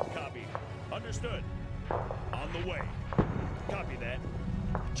 Solid copy. Understood. On the way. Copy that.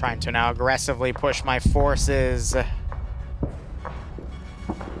 Trying to now aggressively push my forces.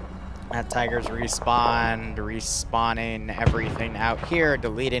 That Tiger's respawning everything out here,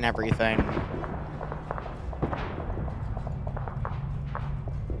 deleting everything.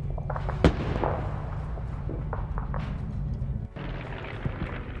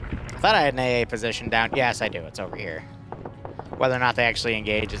 I thought I had an AA position down. Yes, I do. It's over here. Whether or not they actually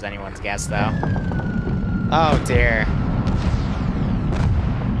engage is anyone's guess, though. Oh, dear.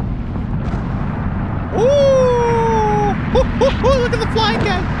 Ooh! Look at the flying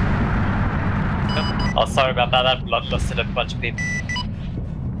guy! Oh, sorry about that. That bloodlusted a bunch of people.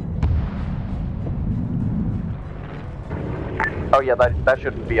 Oh yeah, that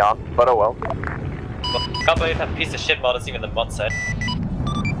shouldn't be on, but oh well. Can't believe that piece of shit mod is even the mod set.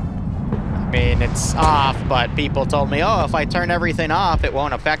 I mean, it's off, but people told me, oh, if I turn everything off, it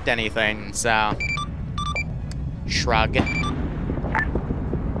won't affect anything, so... Shrug.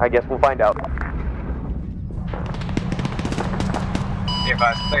 I guess we'll find out. Be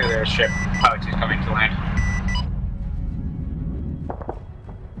advised, clear their ship. Pilot 2 coming to land.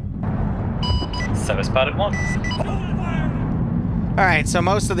 Service spotted 1. Alright, so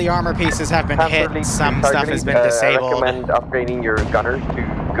most of the armor pieces have been hit, some stuff has been disabled. I recommend upgrading your gunners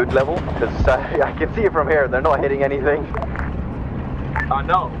to good level, because I can see it from here, they're not hitting anything.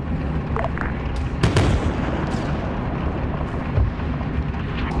 No.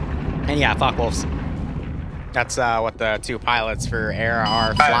 And yeah, fuck wolves. That's what the 2 pilots for air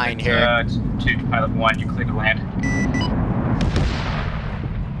are flying here. 2 to pilot 1, you clear to land.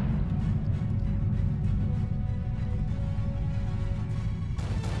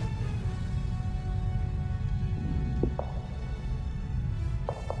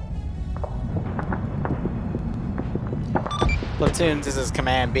 Platoons, this is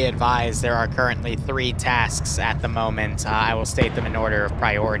command. Be advised, there are currently 3 tasks at the moment. I will state them in order of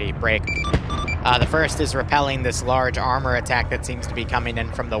priority. Break. The first is repelling this large armor attack that seems to be coming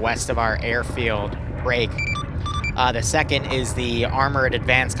in from the west of our airfield. Break. The second is the armored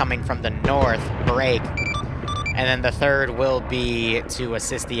advance coming from the north. Break. And then the third will be to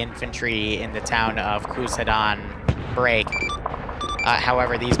assist the infantry in the town of Kusadan. Break.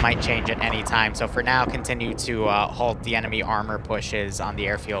 However, these might change at any time, so for now, continue to halt the enemy armor pushes on the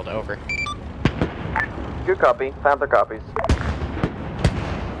airfield. Over. Good copy. Panther copies.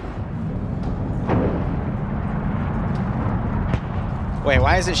 Wait,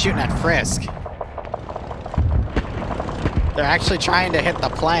 why is it shooting at Frisk? They're actually trying to hit the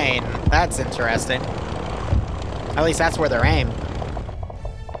plane. That's interesting. At least that's where they're aimed.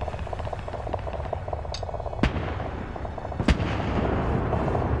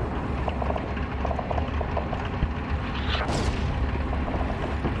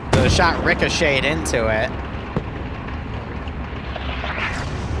 The shot ricocheted into it.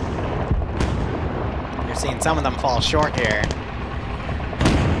 You're seeing some of them fall short here.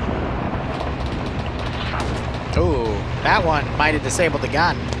 Ooh, that one might have disabled the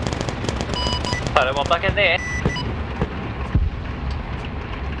gun. Pilot 1 back in there.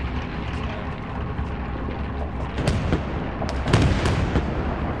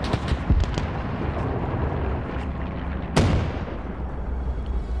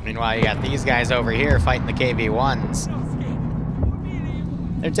 Meanwhile, you got these guys over here fighting the KV-1s.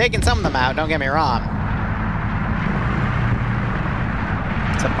 They're taking some of them out, don't get me wrong.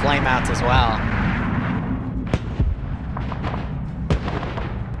 Some flameouts as well.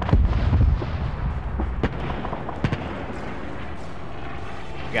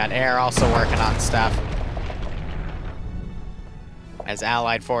 We got air also working on stuff. As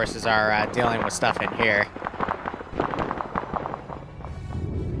Allied forces are dealing with stuff in here.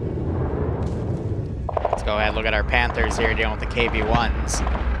 Let's go ahead, look at our Panthers here dealing with the KV-1s.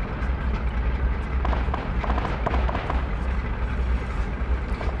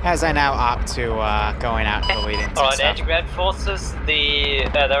 As I now opt to going out to the lead-ins and Alright, stuff. anti-ground forces,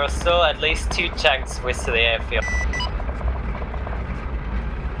 there are still at least 2 tanks west of the airfield.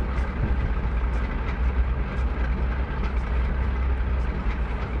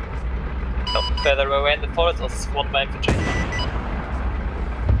 Further away in the forest, or squad by infantry.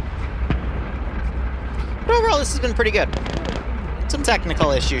 But overall, this has been pretty good. Some technical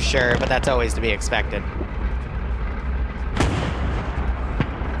issues, sure, but that's always to be expected.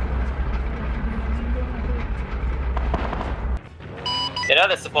 You know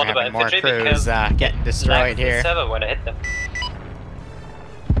they're supported by more infantry crews because getting destroyed here. server when I hit them.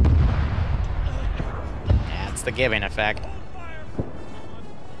 Yeah, it's the giving effect.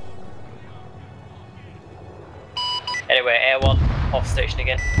 Anyway, Air 1, off station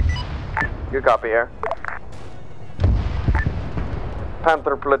again. Good copy, Air.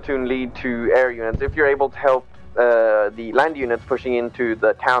 Panther platoon lead to air units. If you're able to help the land units pushing into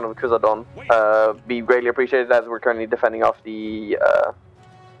the town of Kusadon, be greatly appreciated as we're currently defending off the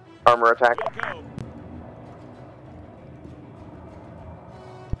armor attack.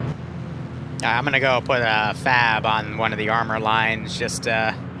 I'm gonna go put a fab on one of the armor lines just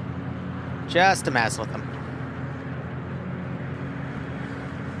to mess with them.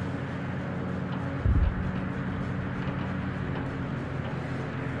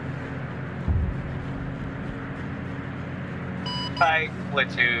 By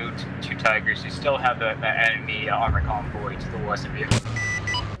platoon, two Tigers, you still have the enemy armor convoy to the west of you.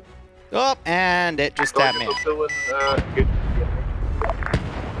 Oh, and it just tapped me.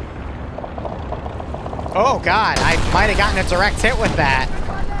 Oh god, I might have gotten a direct hit with that.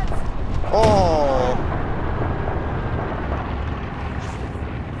 Oh.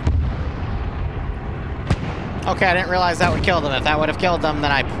 Okay, I didn't realize that would kill them. If that would have killed them,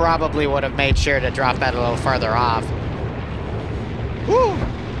 then I probably would have made sure to drop that a little further off. Woo!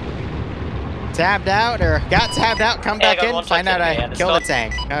 Tabbed out, or got tabbed out, come back in, find out I killed a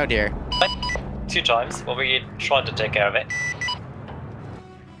tank. Oh dear. 2 times. Well, we tried to take care of it.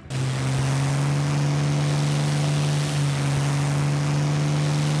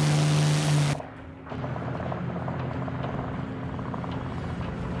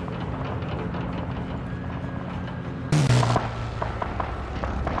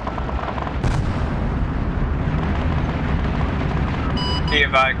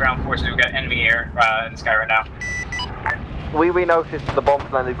 Ground forces, we've got enemy air in the sky right now. We noticed the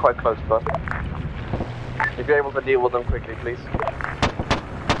bombs landed quite close to us. If you're able to deal with them quickly, please.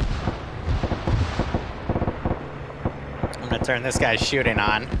 I'm gonna turn this guy's shooting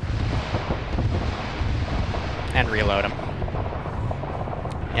on. And reload him.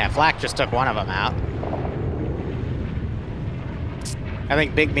 Yeah, Flak just took one of them out. I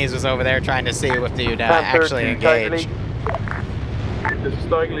think Big Mees was over there trying to see if you'd actually engage. This is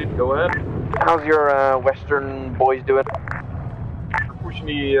Tiger Lead, go ahead. How's your western boys doing? We're pushing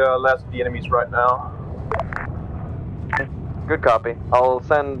the last of the enemies right now. Good copy. I'll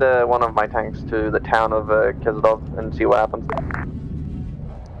send one of my tanks to the town of Kezadov and see what happens.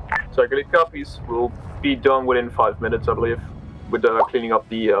 Tiger Lead copies. We'll be done within 5 minutes, I believe, with cleaning up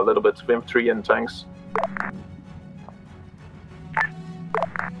the little bits of infantry and tanks.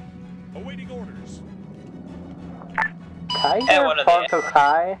 Awaiting orders. Tiger, Porto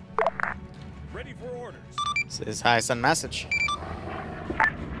High. Ready for orders. This is Hyson message.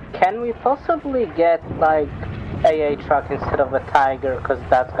 Can we possibly get, like, AA truck instead of a Tiger, because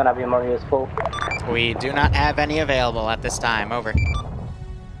that's gonna be more useful? We do not have any available at this time, over.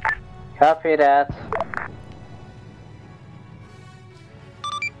 Copy that.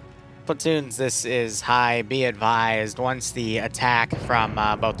 Platoons, this is High. Be advised, once the attack from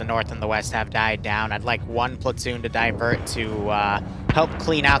both the north and the west have died down, I'd like one platoon to divert to help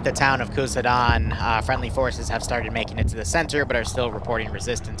clean out the town of Kusadon. Friendly forces have started making it to the center, but are still reporting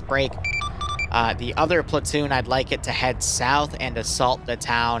resistance break. The other platoon, I'd like it to head south and assault the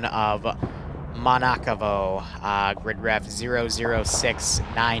town of Monakovo. Grid ref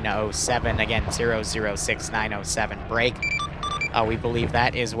 006907. Again, 006907 break. We believe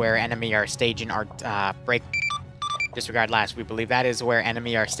that is where enemy are staging our break. Disregard last. We believe that is where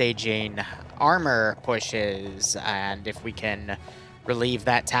enemy are staging armor pushes, and if we can relieve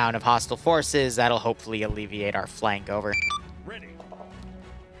that town of hostile forces, that'll hopefully alleviate our flank. Over. Ready.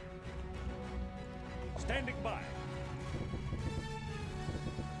 Standing by.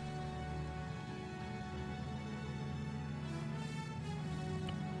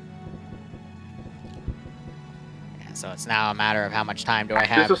 So it's now a matter of how much time do I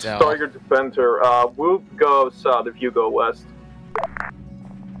have. This is Tiger Defender. We'll go south if you go west.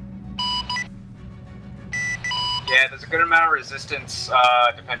 Yeah, there's a good amount of resistance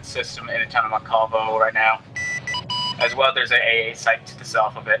defense system in the town of Monakovo right now. As well, there's an AA site to the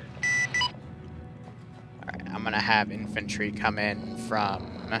south of it. Alright, I'm gonna have infantry come in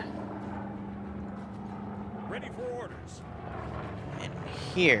from... Ready for orders. in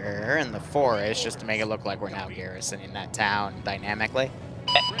here in the forest, just to make it look like we're now garrisoning that town dynamically.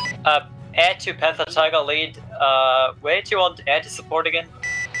 Add to Panther Tiger Lead. Where do you want air to support again?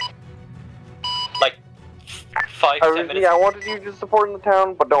 Like 5-10 minutes? Yeah, I wanted you to support in the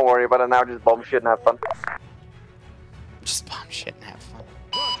town, but don't worry about it now. Just bomb shit and have fun. Just bomb shit and have fun.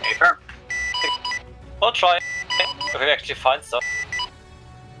 Hey, firm. We'll try if we actually find stuff.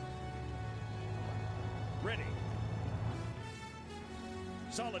 Ready.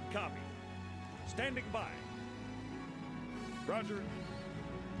 Solid copy. Standing by. Roger.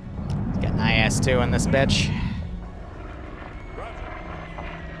 Let's get an IS-2 in this bitch.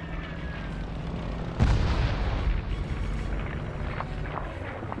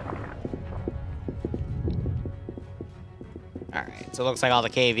 Alright, so it looks like all the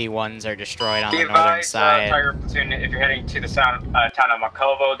KV-1s are destroyed on the northern side. Tiger Platoon, if you're heading to the town of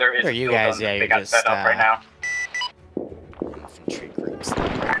Monakovo, there is a you guys, yeah, they got set up right now. Infantry groups.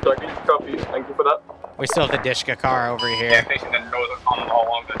 Copy, thank you for that. We still have the Dishka car over here. Yeah, facing the northern,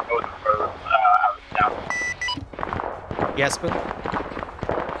 along the northern road out of town. Yes, but...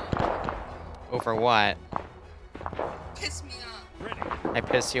 Over what? Piss me off. I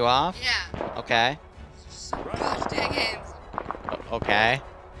piss you off? Yeah. Okay. Gosh dang it. Okay.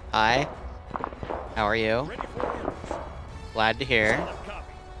 Hi. How are you? Glad to hear.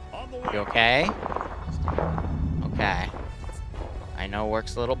 You okay? Okay. I know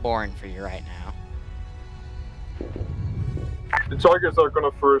work's a little boring for you right now. The Tigers are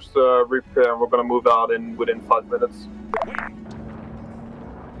gonna first repair, and we're gonna move out within 5 minutes.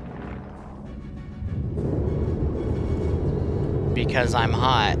 Because I'm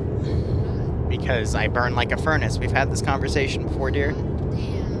hot. Because I burn like a furnace. We've had this conversation before, dear.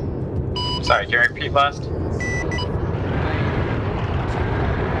 Sorry, can you repeat last?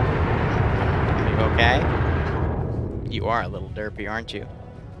 Are you okay? You are a little derpy, aren't you?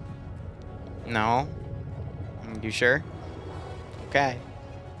 No? You sure? Okay.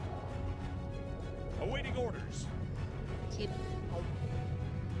 Awaiting orders.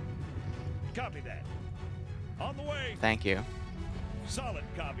 Copy that. On the way. Thank you. Solid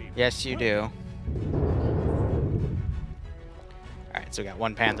copy. Yes, you do. Alright, so we got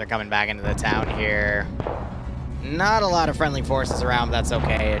one Panther coming back into the town here. Not a lot of friendly forces around, but that's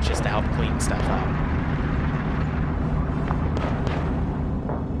okay. It's just to help clean stuff up.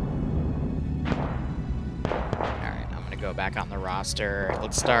 Alright, I'm gonna go back on the roster.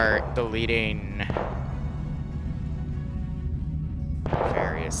 Let's start deleting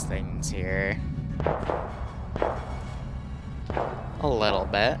various things here. A little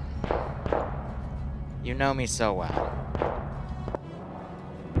bit. You know me so well.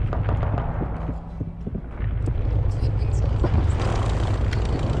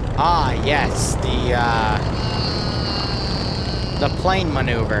 Ah, yes, the plane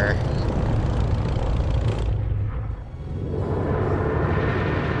maneuver.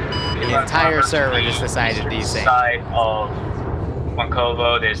 The entire server just decided to desync. Side of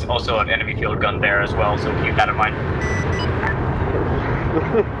Monkovo, there's also an enemy field gun there as well, so keep that in mind.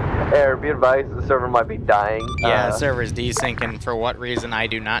 Air, be advised, the server might be dying. Yeah, the server's desyncing for what reason I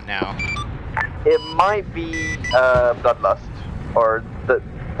do not know. It might be Bloodlust, or the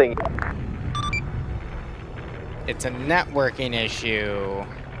thing. It's a networking issue.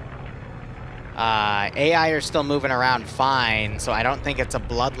 AI are still moving around fine, so I don't think it's a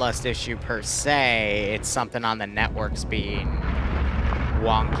Bloodlust issue per se. It's something on the networks being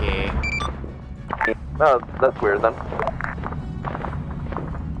wonky. Oh, that's weird then.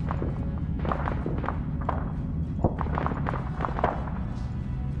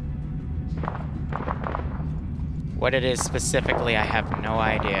 What it is specifically, I have no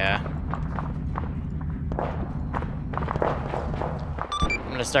idea. I'm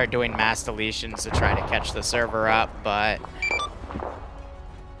gonna start doing mass deletions to try to catch the server up, but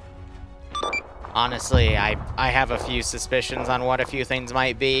honestly, I have a few suspicions on what a few things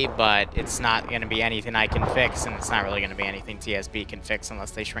might be, but it's not gonna be anything I can fix, and it's not really gonna be anything TSB can fix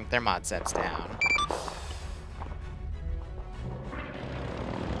unless they shrink their mod sets down.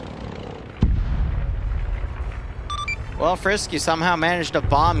 Well, Frisk, you somehow managed to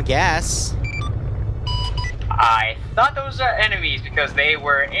bomb gas. I thought those are enemies because they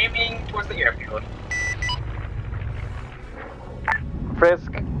were aiming towards the airfield.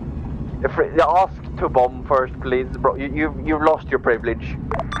 Frisk, ask to bomb first, please, bro. You've lost your privilege.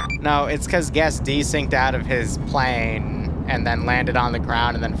 No, it's because Guest desynced out of his plane and then landed on the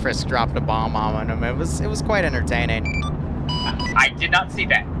ground, and then Frisk dropped a bomb on him. It was quite entertaining. I did not see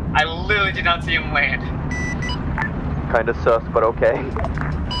that. I literally did not see him land. Kind of sus, but okay.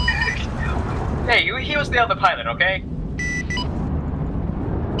 Hey, he was the other pilot, okay?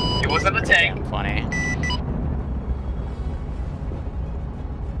 He wasn't a tank. Funny.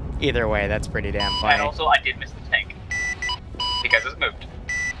 Either way, that's pretty damn funny. And also, I did miss the tank. Because it's moved.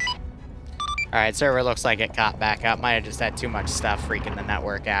 Alright, server looks like it caught back up. Might have just had too much stuff freaking the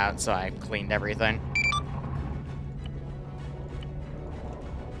network out, so I cleaned everything.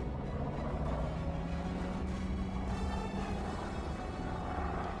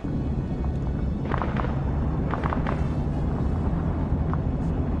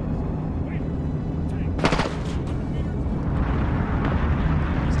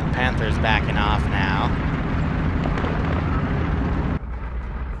 Panther's backing off now.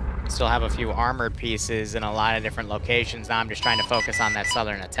 Still have a few armored pieces in a lot of different locations. Now I'm just trying to focus on that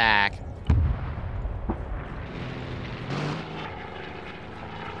southern attack.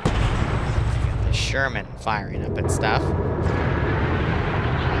 The Sherman firing up at stuff.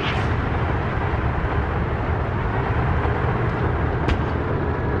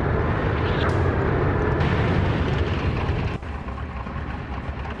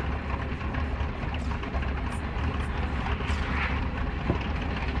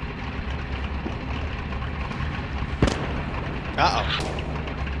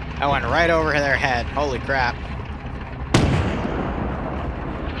 Uh-oh. I went right over their head. Holy crap.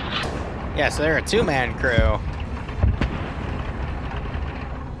 Yeah, so they're a two-man crew.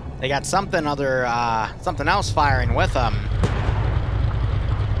 They got something else firing with them.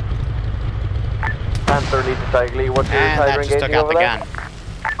 Panther lead to Tiger Lee. What's your And Tiger that just took engaging out over the there? gun.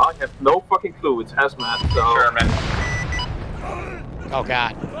 I have no fucking clue. It's hazmat, so... Sherman. Oh,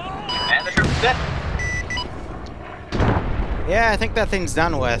 God. And the Sherman's dead. Yeah, I think that thing's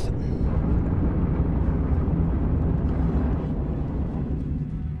done with.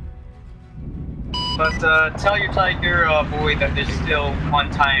 But tell your Tiger boy that there's still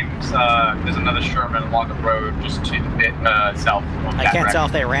there's another Sherman along the road just to the bit south of I that can't wreck. tell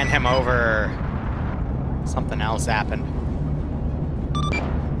if they ran him over. Something else happened.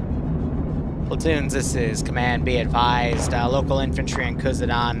 Platoons, this is command. Be advised. Local infantry in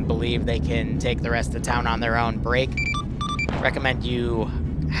Kuzadon believe they can take the rest of the town on their own. Break. Recommend you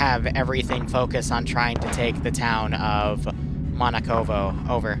have everything focus on trying to take the town of Monakovo.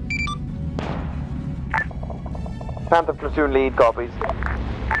 Over. Panther platoon lead copies.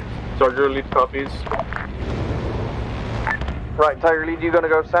 Tiger lead copies. Right, Tiger lead, you're gonna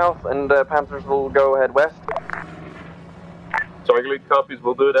go south, and Panthers will go ahead west. Tiger lead copies,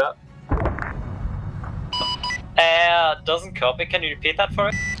 we'll do that. Doesn't copy. Can you repeat that for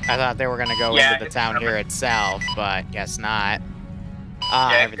us? I thought they were gonna go into the town here itself, but guess not.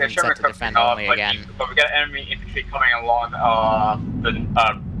 Everything's set to defend only again. But we got enemy infantry coming along the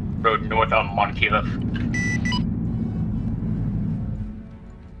road north of Monkila.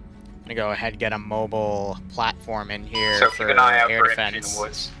 I'm gonna go ahead and get a mobile platform in here So for keep an eye out air for defense. infantry in the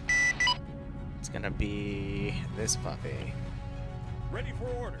woods. It's gonna be this puppy. Ready for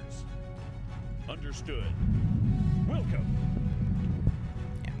orders. Understood. Welcome.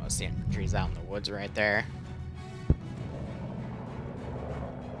 Yeah, most of the infantry's out in the woods right there.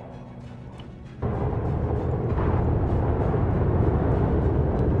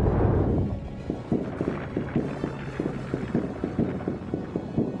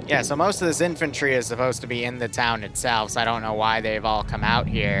 Yeah, so most of this infantry is supposed to be in the town itself, so I don't know why they've all come out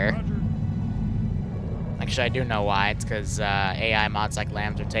here. Actually, I do know why. It's because AI mods like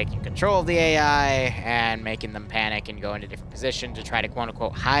Lambs are taking control of the AI and making them panic and go into different positions to try to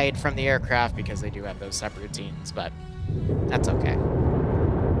quote-unquote hide from the aircraft because they do have those subroutines, but that's okay.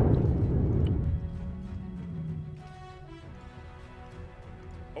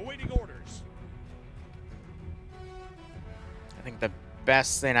 Awaiting orders. I think the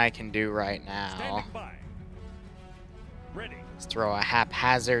best thing I can do right now Standing by. Ready. is throw a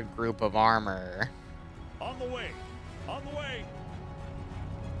haphazard group of armor. On the way. On the way.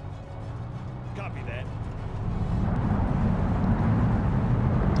 Copy that.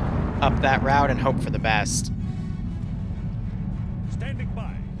 Up that route and hope for the best. Standing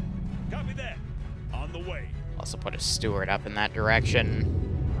by. Copy that. On the way. Also put a steward up in that direction.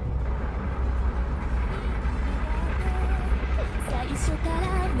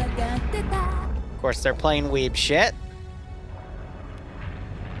 Of course, they're playing weeb shit.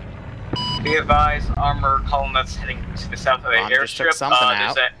 Be advised, armor column that's heading to the south of the airstrip.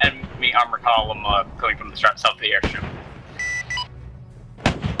 There's an enemy armor column coming from the south of the airstrip.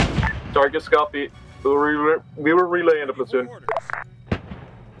 Target copy. We will relay in the platoon.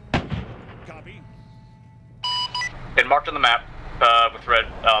 Copy. Been marked on the map with red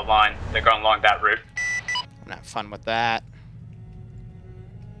line. They're going along that route. I'm not fun with that.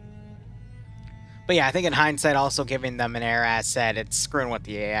 But yeah, I think in hindsight, also giving them an air asset, it's screwing with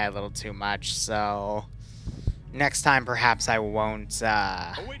the AI a little too much. So next time, perhaps I won't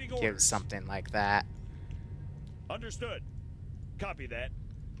give something like that. Understood. Copy that.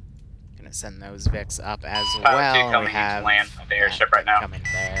 Gonna send those Vics up as well. We have land at the airship right now. Coming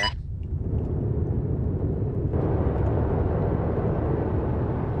there.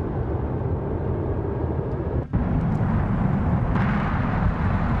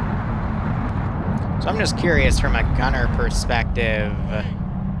 So I'm just curious from a gunner perspective.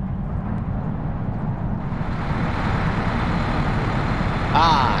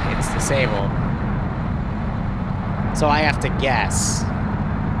 Ah, it's disabled. So I have to guess.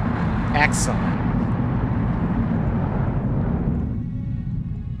 Excellent.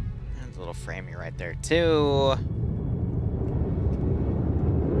 There's a little framey right there too.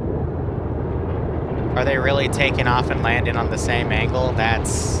 Are they really taking off and landing on the same angle?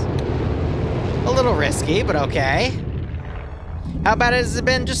 That's a little risky, but okay. How bad has it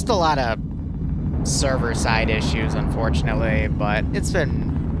been? Just a lot of server side issues, unfortunately, but it's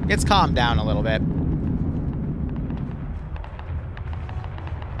calmed down a little bit.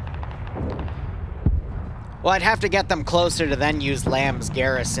 Well, I'd have to get them closer to then use Lamb's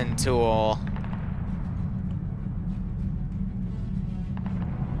garrison tool.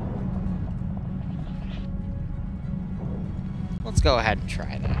 Let's go ahead and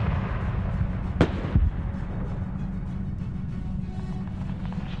try that.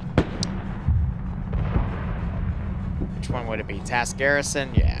 Which one would it be? Task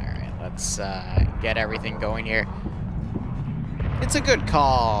garrison? Yeah, alright. Let's get everything going here. It's a good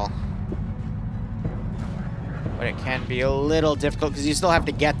call. But it can be a little difficult because you still have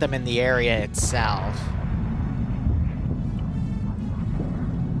to get them in the area itself.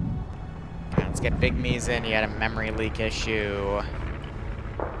 Okay, let's get Big Me's in. He had a memory leak issue. I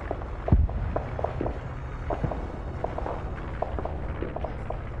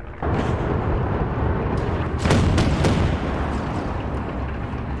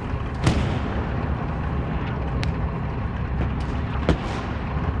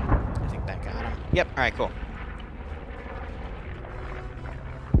think that got him. Yep, alright, cool.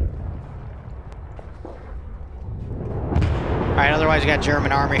 Alright, otherwise you got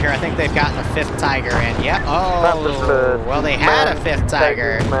German army here. I think they've gotten a 5th Tiger in. Yep. Oh, well, they had a 5th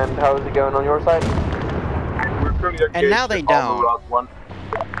Tiger. And how is it going on your side? And now they don't.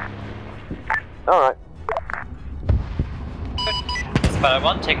 Alright. Spider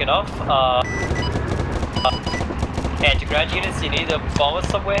 1, take it off. Anti-grad units, you need to bomb us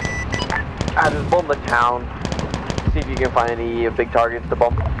somewhere? Just bomb the town. See if you can find any big targets to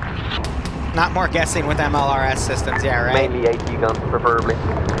bomb. Not more guessing with MLRS systems, yeah, right? Mainly AT guns, preferably.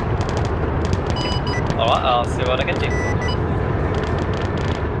 Alright, I'll see what I can do.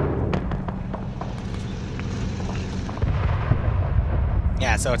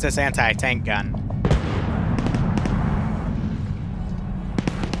 Yeah, so it's this anti-tank gun.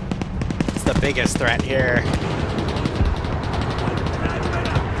 It's the biggest threat here.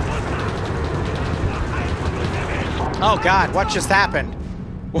 Oh god, what just happened?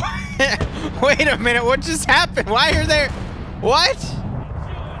 Wait a minute, what just happened? Why are there... What?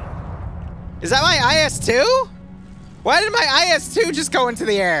 Is that my IS-2? Why did my IS-2 just go into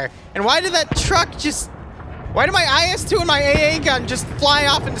the air? And why did that truck just... Why did my IS-2 and my AA gun just fly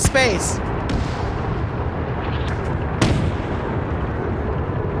off into space?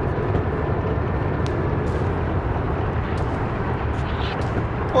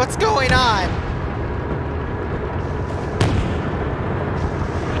 What's going on?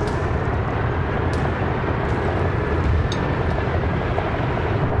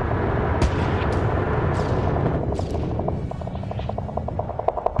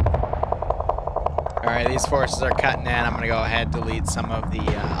 Alright, these forces are cutting in. I'm going to go ahead and delete some of the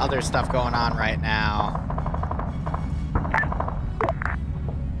other stuff going on right now.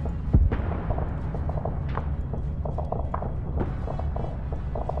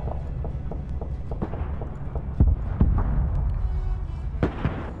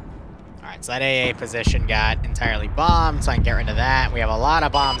 Alright, so that AA position got entirely bombed, so I can get rid of that. We have a lot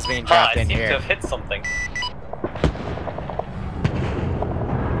of bombs being dropped in here. I seem to have hit something.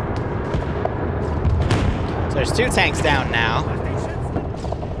 So there's 2 tanks down now.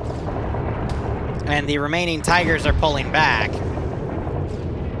 And the remaining Tigers are pulling back.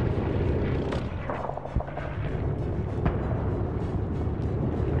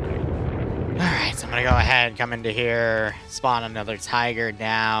 Alright, so I'm gonna go ahead and come into here, spawn another Tiger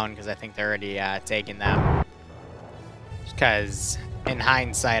down, because I think they're already taking them. Because in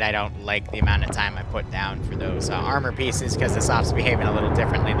hindsight, I don't like the amount of time I put down for those armor pieces, because this off's behaving a little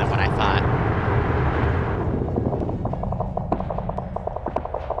differently than what I thought.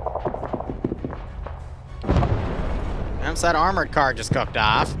 So that armored car just cooked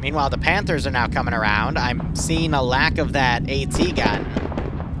off. Meanwhile, the Panthers are now coming around. I'm seeing a lack of that AT gun.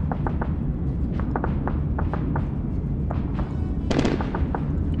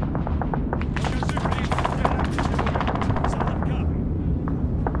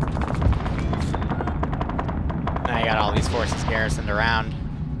 Now you got all these forces garrisoned around.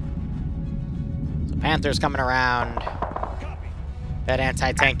 So Panthers coming around. That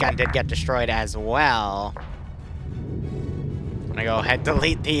anti-tank gun did get destroyed as well. I'm gonna go ahead and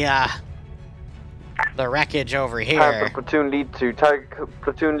delete the wreckage over here. Platoon lead to Tiger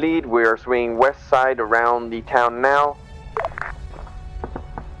platoon lead. We are swinging west side around the town now.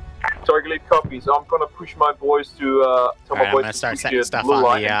 Tiger lead copies. I'm gonna push my boys to tell my I'm boys gonna to start push setting stuff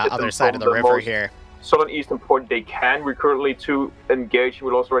on the other side of the river here. Southern eastern point they can. We're currently 2 engaged.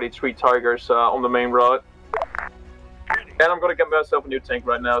 We're also already 3 Tigers on the main road. And I'm gonna get myself a new tank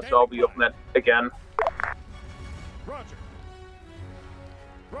right now, so I'll be up net again. Roger.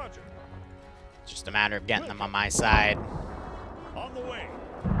 Roger. Just a matter of getting them on my side. On the way.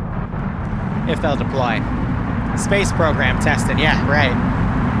 If they'll deploy. Space program tested, yeah, right.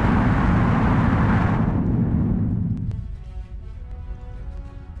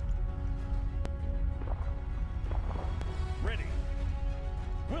 Ready.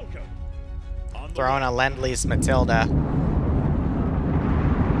 Welcome. Throwing a Lend-Lease Matilda.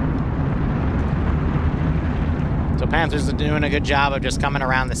 So Panthers are doing a good job of just coming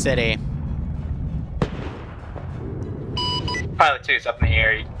around the city. Pilot 2 is up in the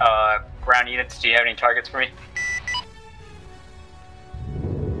air. Ground units, do you have any targets for me?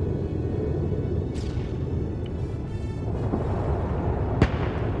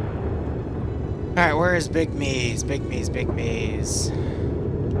 Alright, where is Big Me's? Big Me's, Big Me's. There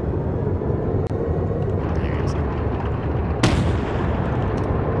he is.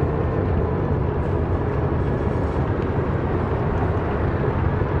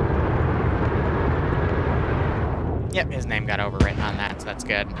 Yep, his name got overwritten on that, so that's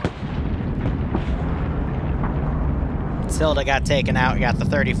good. Tilda got taken out. We got the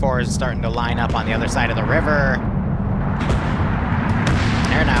 34s starting to line up on the other side of the river.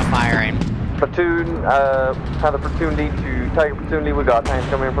 They're now firing. Platoon, Panther platoon lead to Tiger platoon lead. We got tanks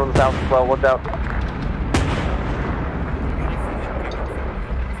coming in from the south as well. Watch out.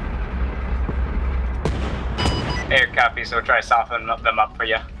 Air copy, so we'll try to soften them up for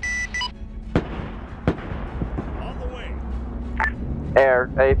you.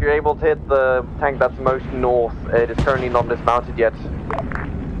 Air, if you're able to hit the tank that's most north, it is currently not dismounted yet.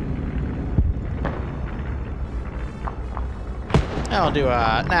 I'll do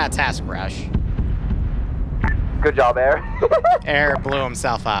a task rush. Good job, Air. Air blew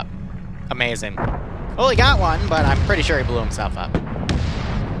himself up. Amazing. Well, he got one, but I'm pretty sure he blew himself up.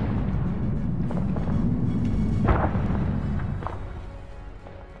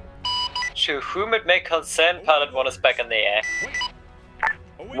 To whom it may concern, Pilot 1 is back in the air.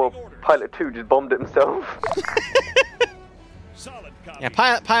 Well, Pilot 2 just bombed it himself. Yeah,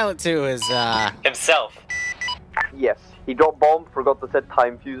 Pilot 2 is, himself. Yes, he dropped bomb, forgot to set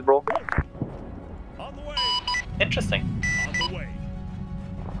time fuse, bro. Interesting.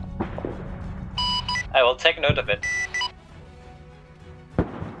 I will take note of it.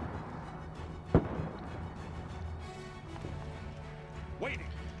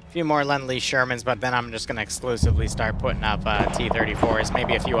 a few more Lend-Lease Shermans, but then I'm just going to exclusively start putting up T-34s,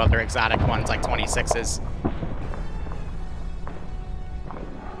 maybe a few other exotic ones like 26s.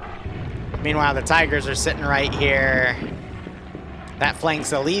 Meanwhile, the Tigers are sitting right here. That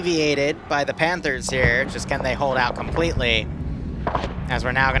flank's alleviated by the Panthers here. Just can they hold out completely? As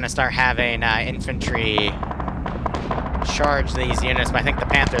we're now going to start having infantry charge these units, but I think the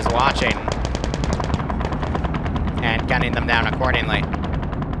Panthers watching and gunning them down accordingly.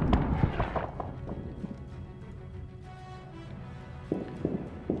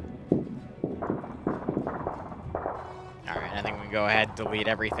 Alright, I think we can go ahead and delete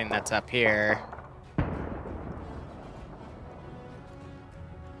everything that's up here.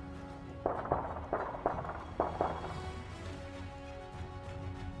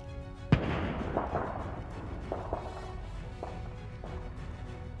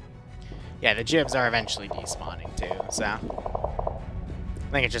 Yeah, the jibs are eventually despawning too, so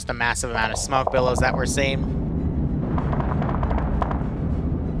I think it's just a massive amount of smoke billows that we're seeing.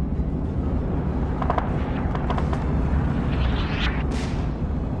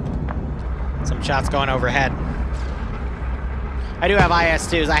 Some shots going overhead. I do have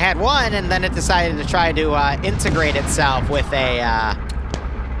IS-2s. I had one, and then it decided to try to integrate itself with a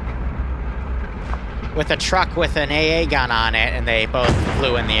truck with an AA gun on it, and they both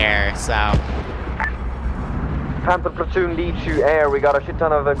flew in the air, so. Panther platoon lead to air. We got a shit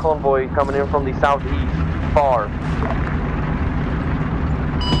ton of a convoy coming in from the southeast far.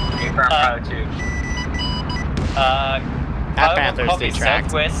 That Panther's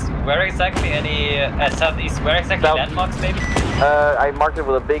detract. Southwest, where exactly? Any southeast? Where exactly? Landmarks, maybe? I marked it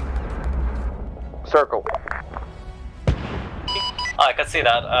with a big circle. Oh, I can see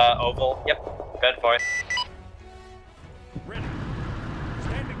that. Oval. Yep. Good for it. Ready.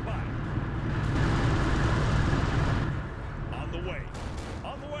 Standing by. On the way.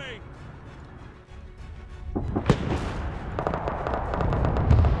 On the way.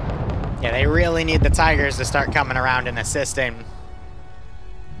 Yeah, they really need the Tigers to start coming around and assisting.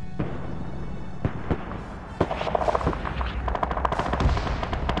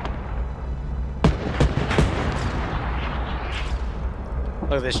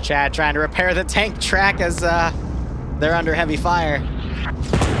 Look at this Chad trying to repair the tank track as they're under heavy fire.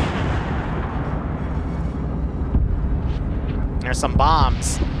 There's some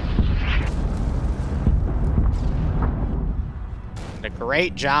bombs.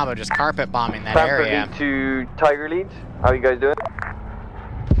 Great job of just carpet bombing that Panther area. lead to Tiger lead. How you guys doing?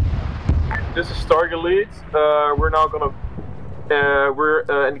 This is Tiger lead. We're now gonna we're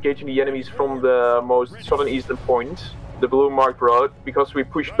engaging the enemies from the most southern eastern point, the blue marked road. Because we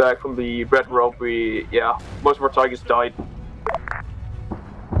pushed back from the red road, most of our Tigers died.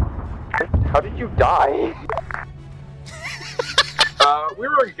 How did you die? We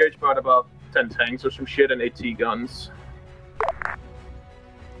were engaged by about 10 tanks or some shit and 80 guns.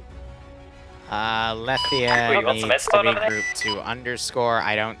 Lethia needs to be grouped to underscore.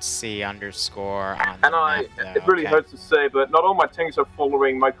 I don't see underscore on the map, though. It really hurts to say, but not all my tanks are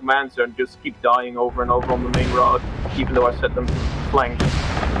following my commands and just keep dying over and over on the main road, even though I set them flanked.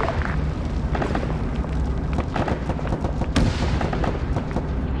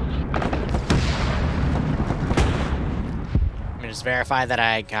 Let me just verify that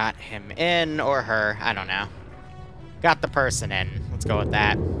I got him in, or her, I don't know. Got the person in. Let's go with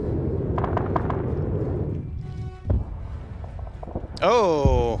that.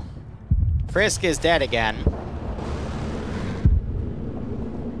 Oh! Frisk is dead again.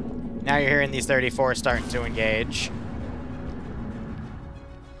 Now you're hearing these 34 starting to engage.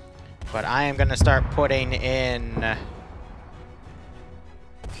 But I am gonna start putting in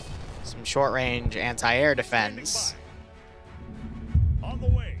some short-range anti-air defense. On the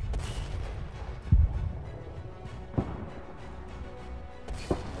way.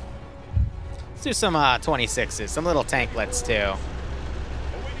 Let's do some 26s, some little tanklets too.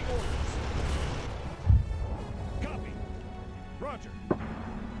 Copy. Roger.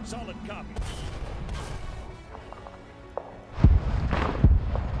 Solid copy.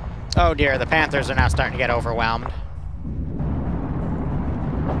 Oh dear, the Panthers are now starting to get overwhelmed.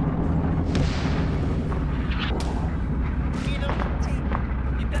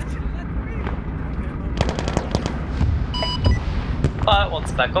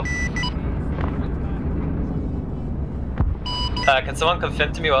 One's back up. Can someone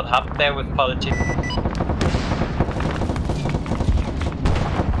confirm to me what happened there with Apology?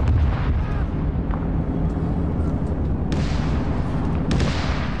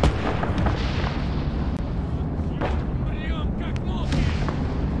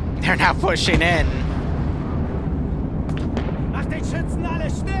 They're now pushing in.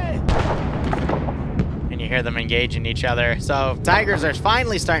 And you hear them engaging each other. So Tigers are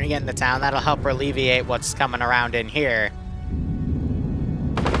finally starting to get into town. That'll help alleviate what's coming around in here.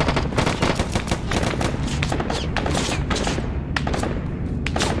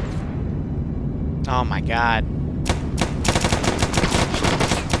 Oh my god.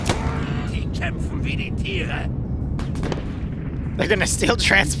 They're gonna steal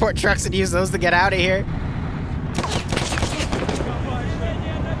transport trucks and use those to get out of here.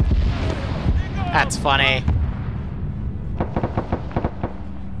 That's funny.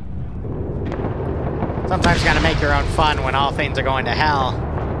 Sometimes you gotta make your own fun when all things are going to hell.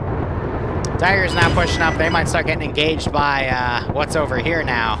 Tigers now pushing up. They might start getting engaged by what's over here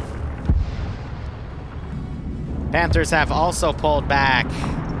now. Panthers have also pulled back.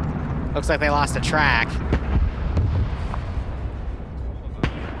 Looks like they lost a track.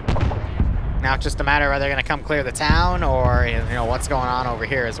 Now it's just a matter of whether they're going to come clear the town or, you know, what's going on over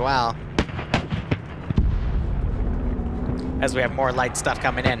here as well. As we have more light stuff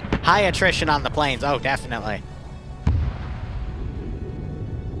coming in. High attrition on the planes. Oh, definitely.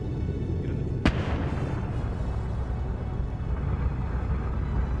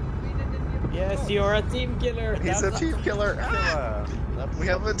 Yes, you're a team killer. He's a team killer. We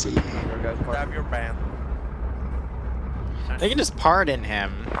have a team. Grab your band. They can just pardon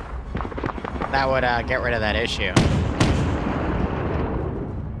him. That would get rid of that issue.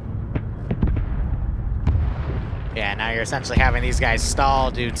 Yeah, now you're essentially having these guys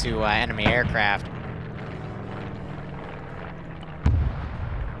stall due to enemy aircraft.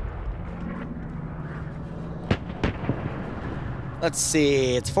 Let's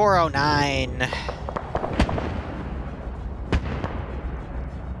see, it's 4:09.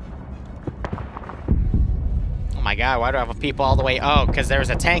 Oh my god, why do I have people all the way? Oh, because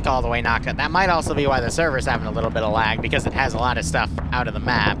there's a tank all the way knocked out. That might also be why the server's having a little bit of lag, because it has a lot of stuff out of the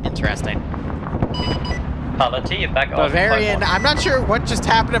map. Interesting. Bavarian, I'm not sure what just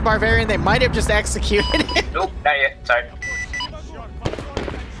happened to Bavarian. They might have just executed it. Nope, not yet. Sorry.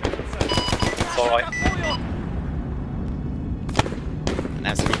 It's alright. An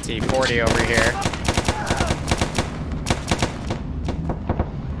SVT-40 over here.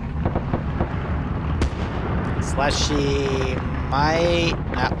 Slushy might...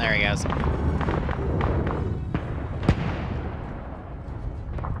 Oh, there he goes.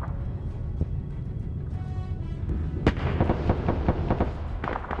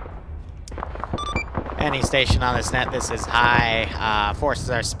 Any station on this net, this is high. Forces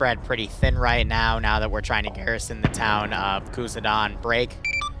are spread pretty thin right now that we're trying to garrison the town of Kuzadon. Break.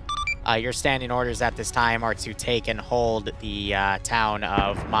 Your standing orders at this time are to take and hold the town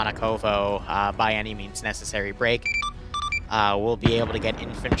of Monakovo by any means necessary. Break. We'll be able to get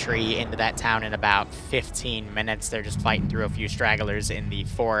infantry into that town in about 15 minutes. They're just fighting through a few stragglers in the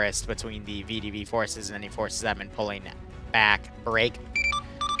forest between the VDV forces and any forces that have been pulling back. Break.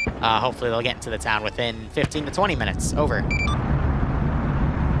 Hopefully they'll get into the town within 15 to 20 minutes. Over.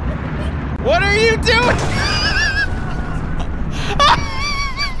 What are you doing?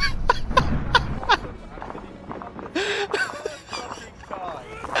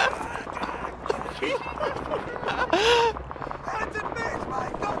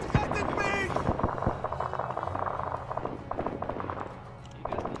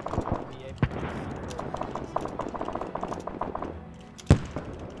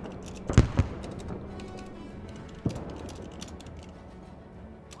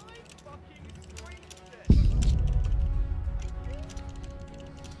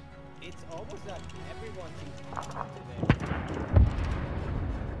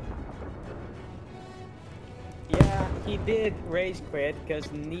 Yeah, he did rage quit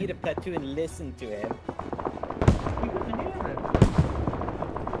because neither platoon listened to him.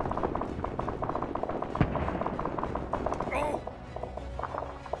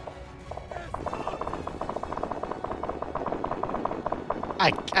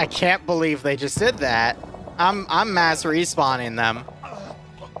 I can't believe they just did that. I'm mass respawning them.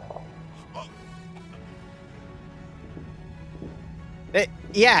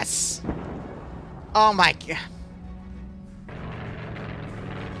 Yes. Oh my god.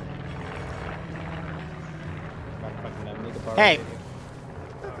 Hey.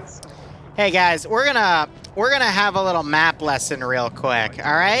 Hey guys, we're gonna have a little map lesson real quick,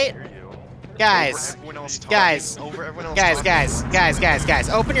 all right? Guys, open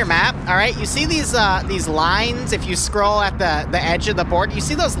your map, all right? You see these lines? If you scroll at the edge of the board, you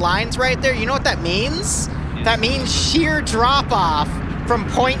see those lines right there? You know what that means? That means sheer drop-off from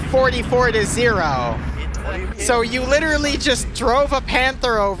point 44 to 0. So you literally just drove a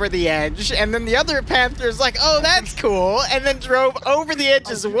panther over the edge, and then the other panther's like, oh, that's cool, and then drove over the edge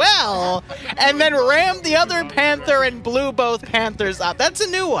as well, and then rammed the other panther and blew both panthers up. That's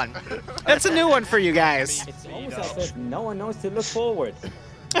a new one. That's a new one for you guys. It's almost as if no one knows to look forward.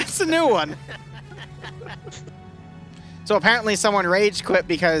 That's a new one. So apparently someone rage quit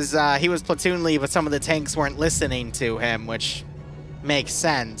because he was platoon lead, but some of the tanks weren't listening to him, which makes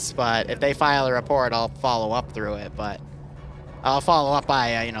sense. But if they file a report, I'll follow up through it. But I'll follow up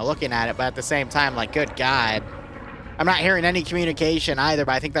by, you know, looking at it. But at the same time, like, good God. I'm not hearing any communication either,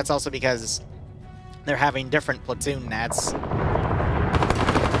 but I think that's also because they're having different platoon nets.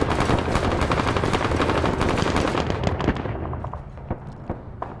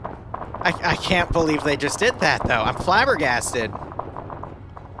 I can't believe they just did that, though. I'm flabbergasted.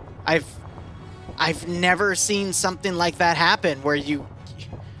 I've never seen something like that happen where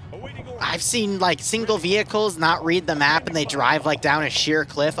I've seen, like, single vehicles not read the map and they drive, like, down a sheer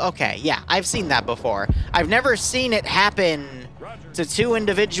cliff. Okay, yeah, I've seen that before. I've never seen it happen to two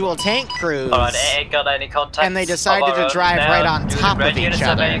individual tank crews. Alright, ain't got any contact. And they decided to drive right on top of each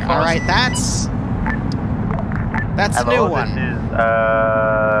other. Alright, that's a new one. This is,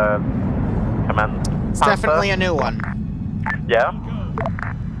 Command It's definitely a new one. Yeah?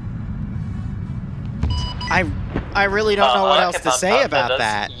 I really don't know what else to say about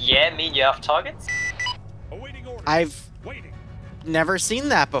that. Yeah, mean you have targets? I've never seen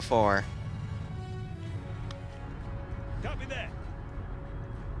that before. Copy that.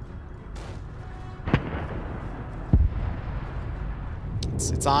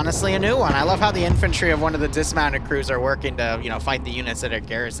 It's honestly a new one. I love how the infantry of one of the dismounted crews are working to, you know, fight the units that are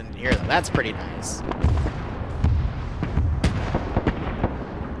garrisoned here. That's pretty nice.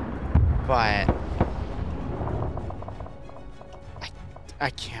 But I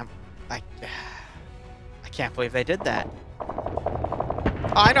can't believe they did that.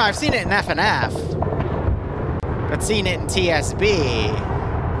 Oh, I know, I've seen it in FNF. But seen it in TSB.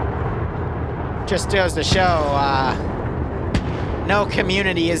 Just goes to show, no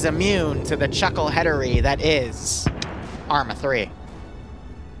community is immune to the chuckleheadery that is Arma 3.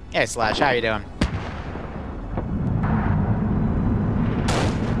 Hey, Slash, how you doing?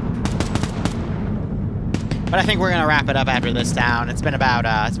 But I think we're gonna wrap it up after this town. It's been about,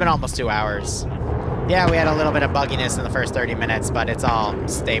 it's been almost 2 hours. Yeah, we had a little bit of bugginess in the first 30 minutes, but it's all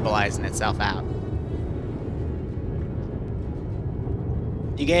stabilizing itself out.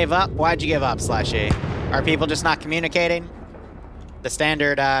 You gave up? Why'd you give up, Slashy? Are people just not communicating? The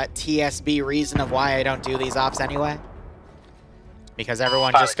standard TSB reason of why I don't do these ops anyway. Because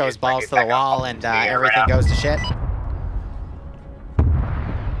everyone just goes balls to the wall and everything goes to shit.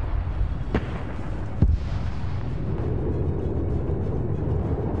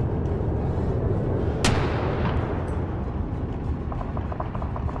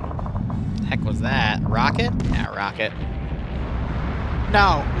 Heck was that? Rocket? Yeah, rocket.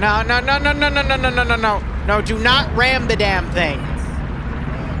 No, no, no, no, no, no, no, no, no, no, no, no. No, do not ram the damn thing.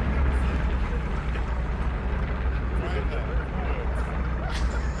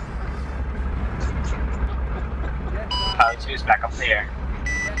 Pilot 2 is back up in the air.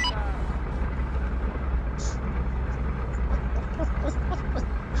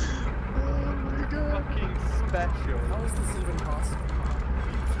 Fucking special. How is this even possible?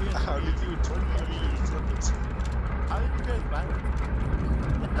 How did you turn that into? How did you guys manage?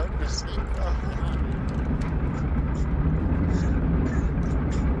 I've never seen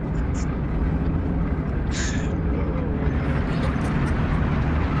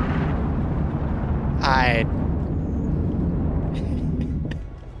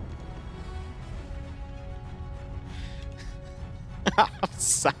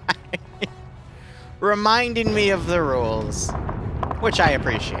Outside. Reminding me of the rules, which I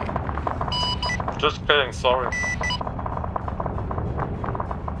appreciate. Just kidding, sorry.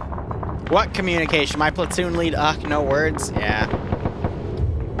 What communication? My platoon lead, no words? Yeah.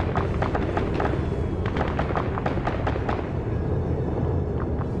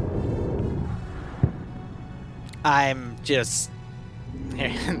 I'm just...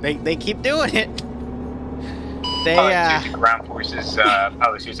 they keep doing it. They, ground forces,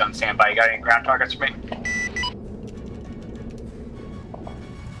 pilot 2's on standby. You got any ground targets for me?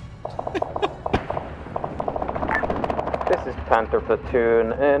 This is Panther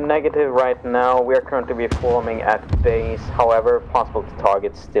Platoon. Negative right now. We are currently reforming at base. However, possible to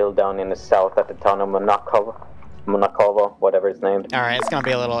target still down in the south at the town of Monakova, whatever it's named. Alright, it's gonna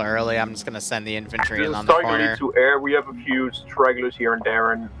be a little early. I'm just gonna send the infantry in on the corner. To air. We have a few stragglers here and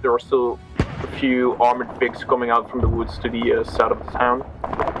there, and there are still a few armored pigs coming out from the woods to the south of the town.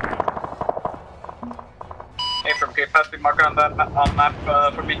 Hey, from Cape Pass, marker on that map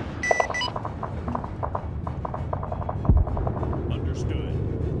for me.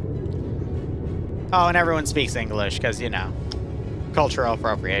 Oh, and everyone speaks English, because, you know, cultural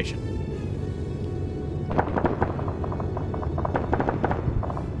appropriation.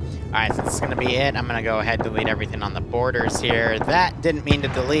 Alright, so this is going to be it. I'm going to go ahead and delete everything on the borders here. That didn't mean to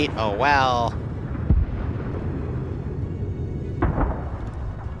delete. Oh, well.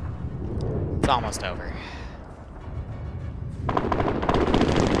 It's almost over.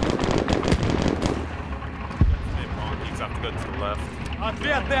 Monkeys have to go to the left.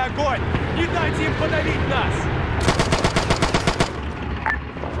 Ответный огонь! Не дайте им подавить нас!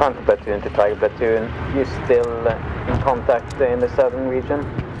 Panther Platoon to Tiger Platoon. You still in contact in the southern region?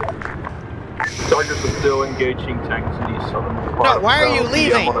 Tigers are still engaging tanks in the southern part. No, why are you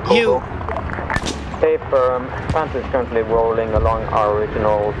leaving? You... Stay firm. Panther is currently rolling along our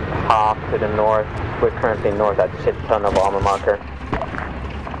original path to the north. We're currently north at shit ton of armor marker.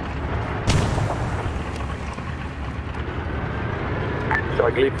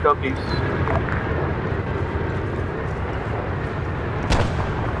 Tiger leave copies.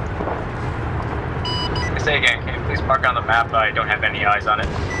 Say again, can you please mark on the map? I don't have any eyes on it.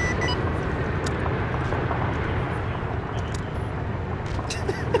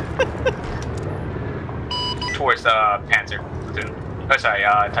 Towards Panther Platoon. Oh, sorry,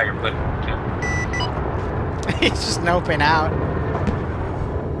 Tiger Platoon. He's just noping out.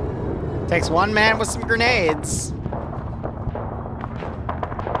 Takes one man with some grenades.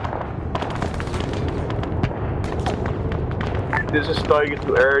 This is Tiger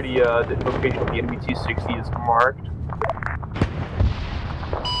to air. The location of the enemy T-60 is marked.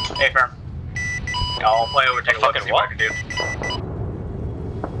 Hey, firm. I'll play over, take a look, and see what I can do.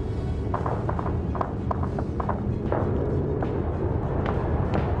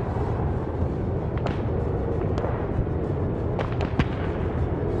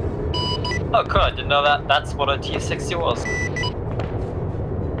 Oh, cool. I didn't know that. That's what a T-60 was.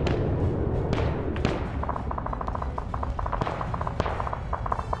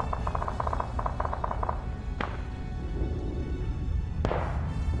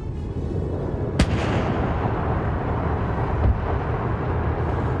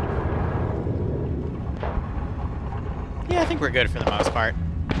 Yeah, I think we're good for the most part.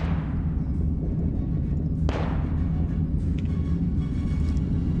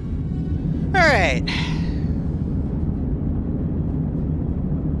 Alright.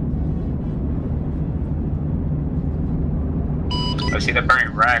 see the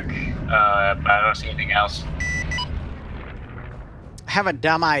burning wreck, but I don't see anything else. I have a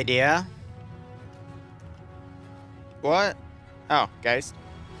dumb idea. What? Oh, guys.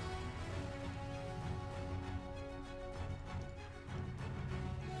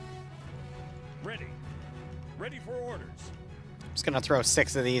 Ready. Ready for orders. I'm just gonna throw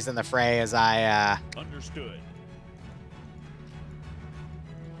 6 of these in the fray as I Understood.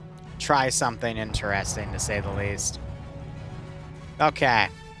 try something interesting, to say the least. Okay.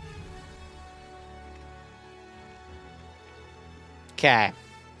 Okay.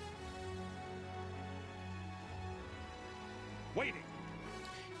 Waiting.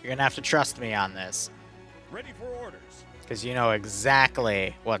 You're gonna have to trust me on this, Ready for orders. because you know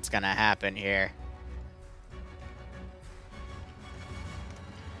exactly what's gonna happen here.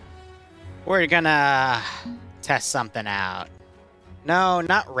 We're gonna test something out. No,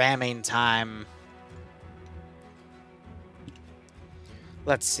 not ramming time.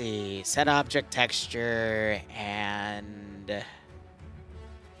 Let's see. Set object texture and...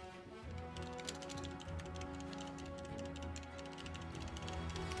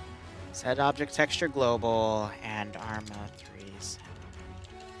 Set object texture global and Arma 3s.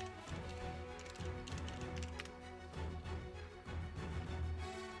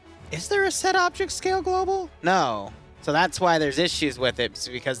 Is there a set object scale global? No. So that's why there's issues with it,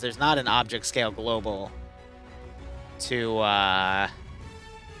 because there's not an object scale global to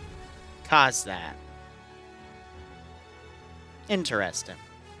cause that. Interesting.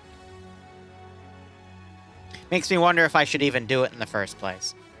 Makes me wonder if I should even do it in the first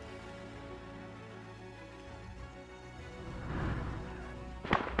place.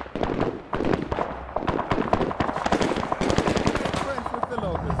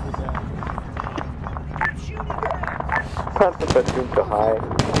 Too high.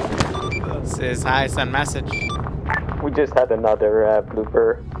 This is high sun message. We just had another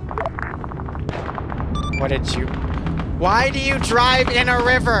blooper. What did you... Why do you drive in a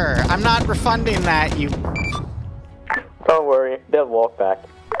river? I'm not refunding that, you... Don't worry, they'll walk back.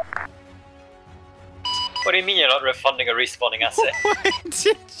 What do you mean you're not refunding a respawning asset? What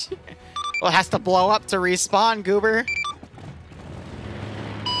did you... Well, it has to blow up to respawn, goober.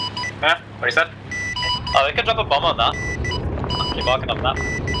 Huh? What he said? Oh, we can drop a bomb on that. Keep marking on that.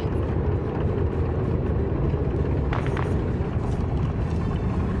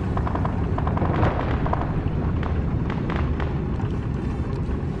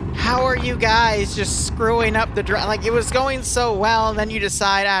 How are you guys just screwing up the drive? Like, it was going so well, and then you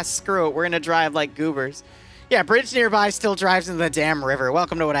decide, ah, screw it, we're gonna drive like goobers. Yeah, bridge nearby still drives into the damn river.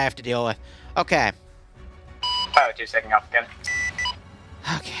 Welcome to what I have to deal with. Okay. Pilot 2 taking off again.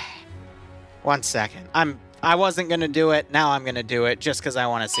 Okay. 1 second. I wasn't gonna do it, now I'm gonna do it, just because I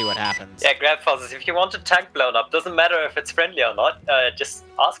want to see what happens. Yeah, Grandfathers, if you want a tank blown up, doesn't matter if it's friendly or not, just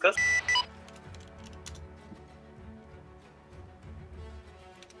ask us.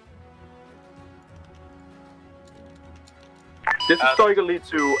 This is Tiger Lead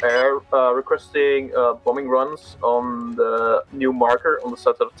to Air, requesting bombing runs on the new marker on the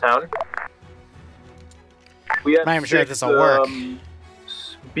south of town. We have I'm sure this will work.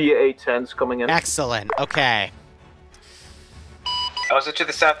 BA-10s coming in. Excellent, okay. Also to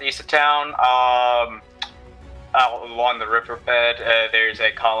the southeast of town, along the riverbed, there's a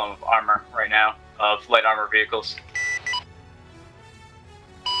column of armor right now, of light armor vehicles.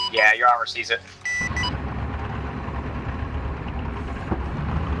 Yeah, your armor sees it.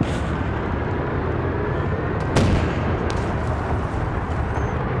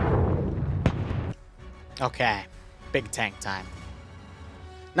 Okay, big tank time.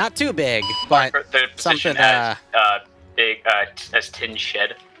 Not too big, but something big as tin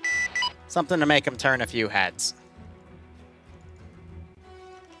shed. Something to make them turn a few heads.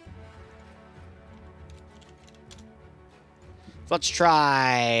 Let's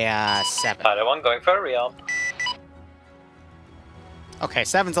try 7. Pilot 1 going for a rearm. Okay,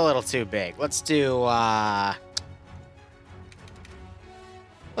 7's a little too big. Let's do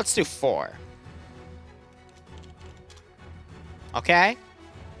 4. Okay.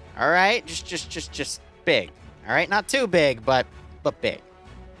 All right, just big. All right, not too big, but big.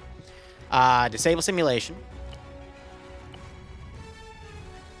 Disable simulation.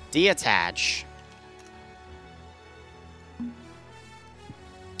 Deattach.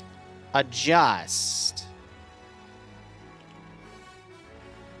 Adjust.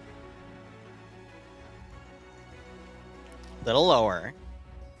 Little lower.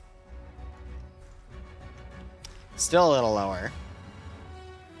 Still a little lower.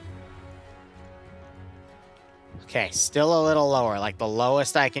 Okay, still a little lower, like the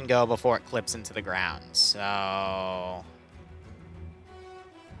lowest I can go before it clips into the ground. So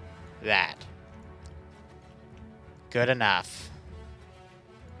that. Good enough.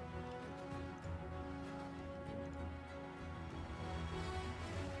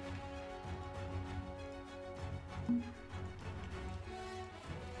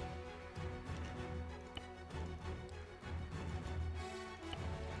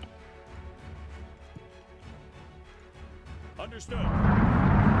 Understood.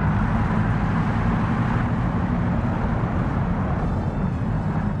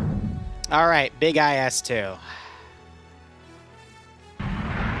 All right, big IS-2.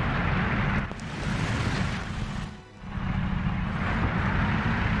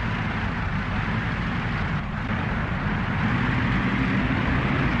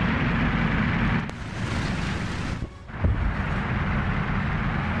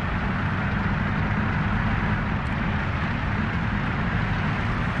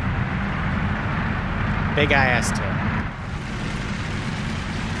 Big IS-2.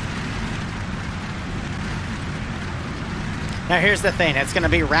 Now here's the thing, it's going to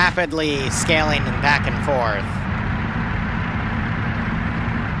be rapidly scaling back and forth.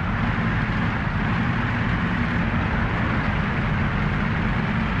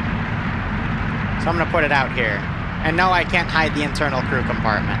 So I'm going to put it out here. And no, I can't hide the internal crew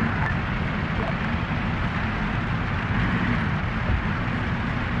compartment.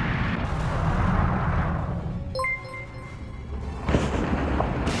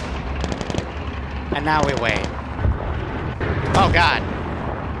 And now we wait. Oh, God.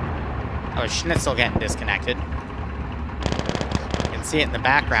 Oh, Schnitzel getting disconnected. You can see it in the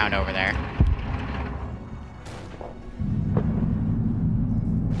background over there.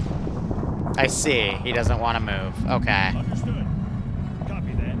 I see. He doesn't want to move. Okay. Understood.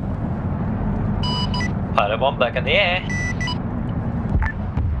 Copy that. Pilot 1 back in the air.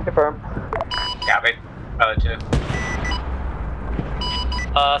 Confirm. Copy. Pilot 2.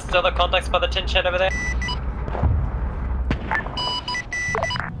 Still the contacts by the tin shed over there?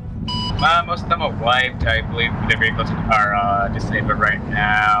 Most of them are wiped. I believe the vehicles are disabled right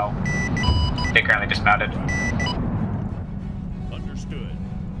now. They currently dismounted. Understood.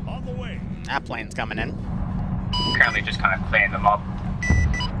 On the way. That plane's coming in. Currently just kind of cleaning them up.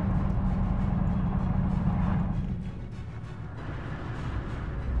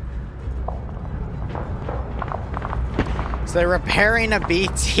 So they're repairing a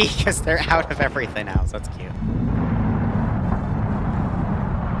BT because they're out of everything else. That's cute.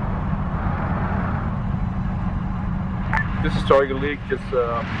 This is Target League, just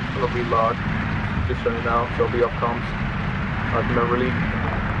gonna relog. Just shutting down, so I'll be off comms. Memory leak.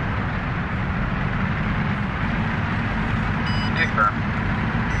 Confirm.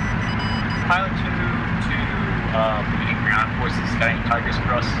 Pilot 2 to leading ground forces studying Tigers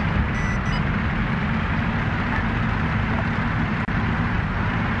for us.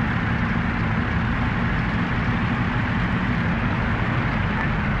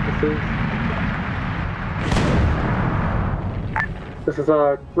 This is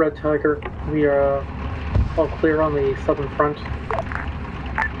Red Tiger. We are all clear on the southern front.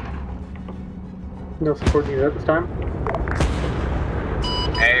 No support needed at this time.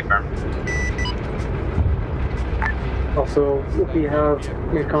 Hey, firm. Also, we have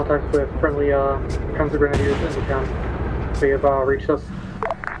made contact with friendly Panzer Grenadiers in the town. They have reached us.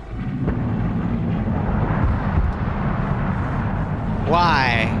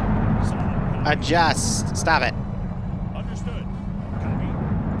 Why? Adjust. Stop it. Understood.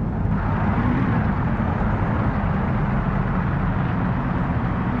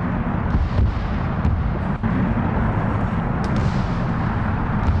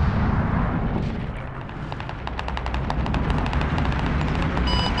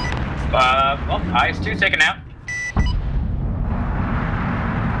 Well, IS-2 taken out.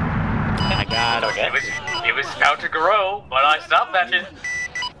 Oh my God. Okay. It was about to grow, but I stopped that shit.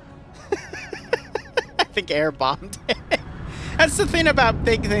 I think air bombed it. That's the thing about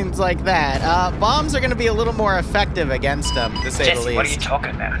big things like that. Bombs are going to be a little more effective against them, to say the least. Jesse, what are you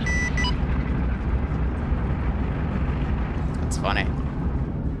talking about? That's funny.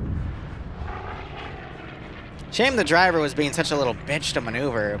 Shame the driver was being such a little bitch to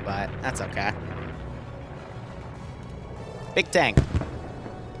maneuver, but that's okay. Big tank.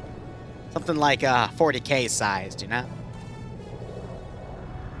 Something like 40K sized, you know?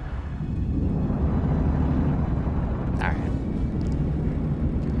 Alright.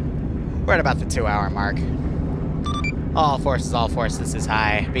 We're at about the 2-hour mark. All forces is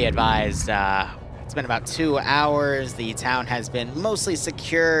high. Be advised, it's been about 2 hours. The town has been mostly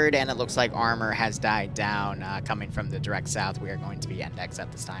secured, and it looks like armor has died down. Coming from the direct south, we are going to be index at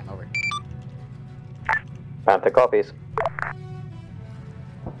this time. Over. Panther copies.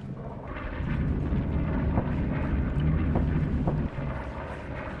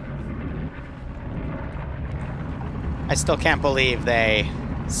 I still can't believe they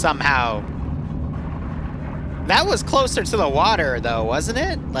somehow... That was closer to the water, though, wasn't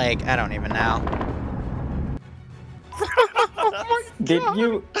it? Like, I don't even know. Oh Did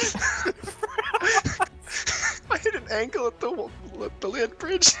you? I hit an ankle at the land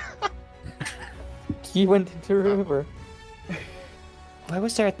bridge. He went into the river. Why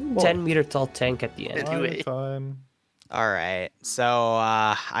was there a 10-meter tall tank at the end? Anyway. Alright, so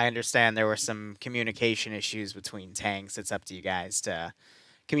I understand there were some communication issues between tanks. It's up to you guys to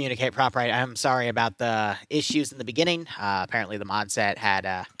communicate properly. I'm sorry about the issues in the beginning. Apparently the mod set had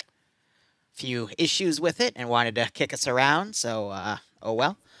a few issues with it and wanted to kick us around, so oh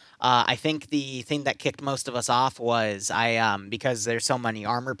well. I think the thing that kicked most of us off was because there's so many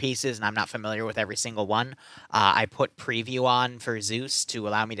armor pieces and I'm not familiar with every single one, I put preview on for Zeus to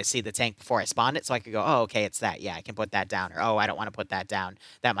allow me to see the tank before I spawned it, so I could go, oh, okay, it's that. Yeah, I can put that down. Or, oh, I don't want to put that down.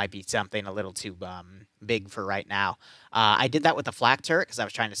 That might be something a little too big for right now. I did that with the flak turret because I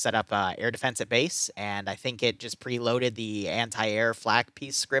was trying to set up air defense at base, and I think it just preloaded the anti-air flak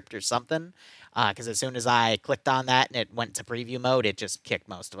piece script or something. Because as soon as I clicked on that and it went to preview mode, it just kicked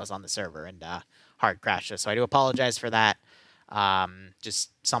most of us on the server and hard crashed us. So I do apologize for that.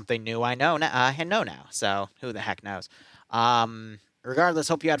 Just something new I know now. So who the heck knows? Regardless,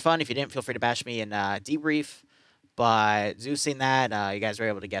 hope you had fun. If you didn't, feel free to bash me and debrief. But Zeusing that, you guys were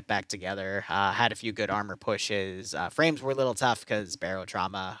able to get back together. Had a few good armor pushes. Frames were a little tough because barrel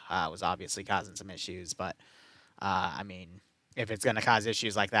trauma was obviously causing some issues. But, I mean... If it's going to cause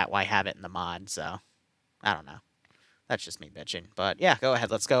issues like that, why have it in the mod? So, I don't know. That's just me bitching. But, yeah, go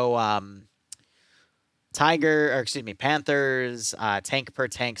ahead. Let's go Panthers, tank per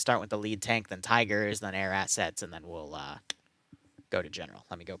tank. Start with the lead tank, then Tigers, then air assets, and then we'll go to general.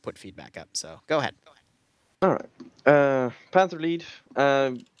 Let me go put feedback up. So, go ahead. All right. Panther lead.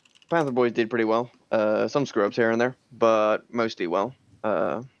 Panther boys did pretty well. Some screw-ups here and there, but mostly well.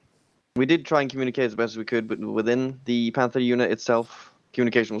 We did try and communicate as best as we could, but within the Panther unit itself,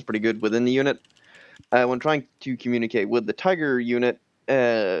 communication was pretty good within the unit. When trying to communicate with the Tiger unit,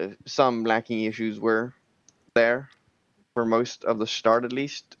 some lacking issues were there for most of the start at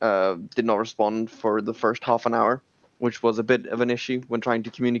least. Did not respond for the first half an hour, which was a bit of an issue when trying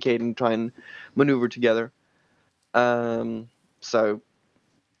to communicate and try and maneuver together. So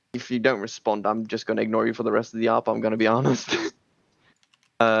if you don't respond, I'm just going to ignore you for the rest of the op, I'm going to be honest.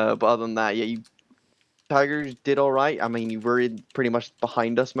 But other than that, yeah, Tigers did all right. I mean, you were pretty much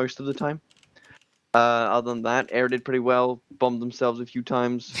behind us most of the time. Other than that, Air did pretty well. Bombed themselves a few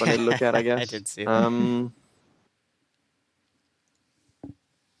times. Funny to look at, I guess. I did see that.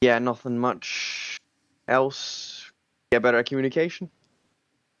 Yeah, nothing much else. Get better at communication.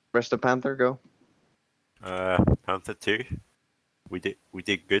 Rest of Panther, go. Panther 2. We did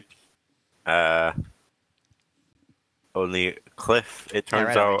good. Only Cliff. It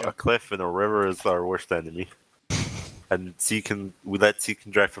turns out a cliff and a river is our worst enemy. And we let Seekin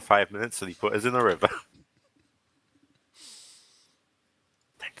drive for 5 minutes, so he put us in a river.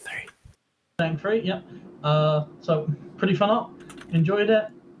 Tank 3. Tank 3, yep. So pretty fun up. Enjoyed it.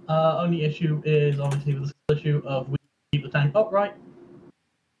 Only issue is obviously with the issue of we keep the tank upright.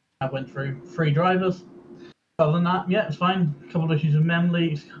 I went through 3 drivers. Other than that, yeah, it's fine. A couple of issues with mem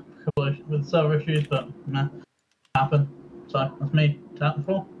leaks, a couple of with server issues, but nah. Happen. So that's me. Tap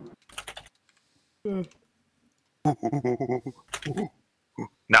 4.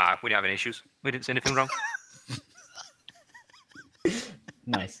 Nah, we didn't have any issues. We didn't see anything wrong.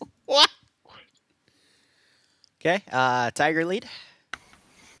 Nice. What? Okay, Tiger lead.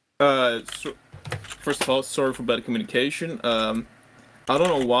 So, first of all, sorry for bad communication. I don't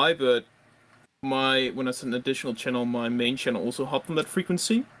know why, but when I set an additional channel, my main channel also hopped on that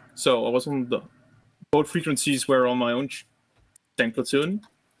frequency. So I was on both frequencies were on my own tank platoon.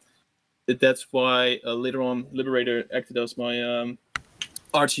 That's why later on Liberator acted as my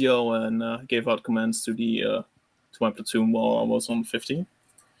RTO and gave out commands to my platoon while I was on 15.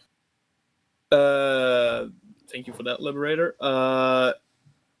 Thank you for that, Liberator.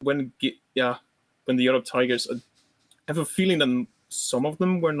 When the other Tigers, I have a feeling that some of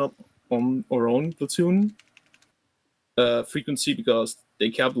them were not on our own platoon frequency because they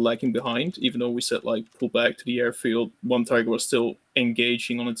kept lagging behind, even though we said like pull back to the airfield. One Tiger was still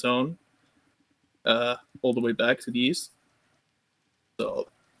engaging on its own, all the way back to the east. So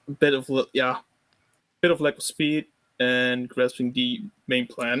a bit of lack of speed and grasping the main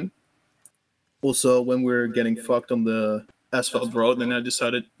plan. Also, when we're getting fucked on the asphalt road, then I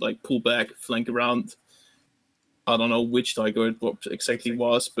decided like pull back, flank around. I don't know which Tiger it exactly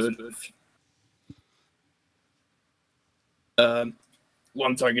was, but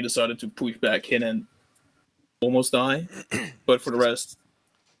one Tiger decided to push back in and almost die. But for the rest,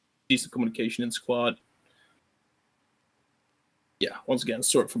 decent communication in squad. Yeah, once again,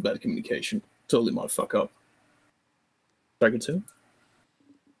 sorry for bad communication. Totally my fuck up. Target 2.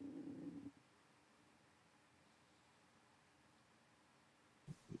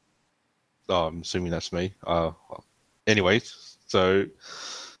 Oh, I'm assuming that's me. Well, anyways, so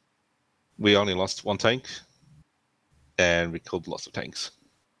we only lost 1 tank, and we killed lots of tanks.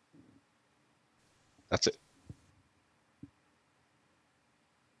 That's it.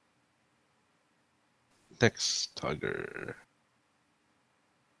 Next, Tiger.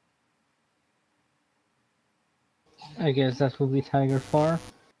 I guess that will be Tiger 4.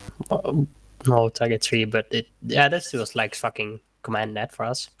 No, Target 3, but this was like fucking command net for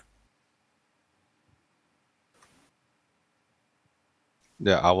us.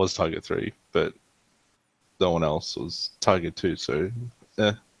 Yeah, I was Target 3, but no one else was Target 2, so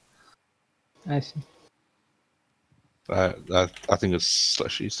yeah. I see. I think it's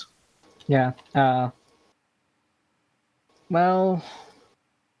slushies. Yeah. Well,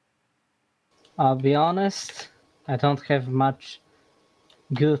 I'll be honest. I don't have much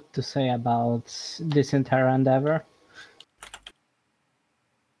good to say about this entire endeavor.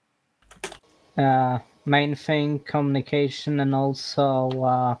 Main thing, communication, and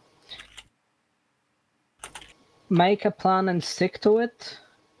also make a plan and stick to it,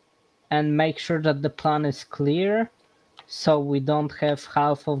 and make sure that the plan is clear, so we don't have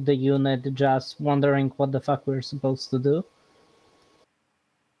half of the unit just wondering what the fuck we're supposed to do.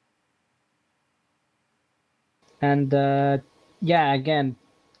 And yeah, again,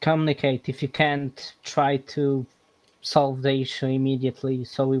 communicate. If you can't, try to solve the issue immediately,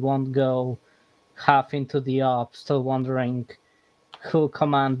 so we won't go half into the op, still wondering who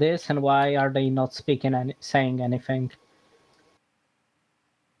command this and why are they not speaking and saying anything.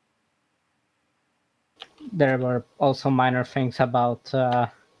 There were also minor things about,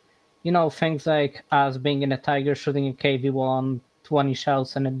 things like us being in a Tiger shooting a KV-1, 20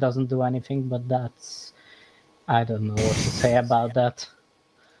 shells, and it doesn't do anything, but that's... I don't know what to say about that.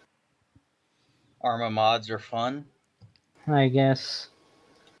 Arma mods are fun. I guess.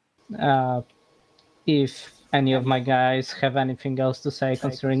 If any of my guys have anything else to say,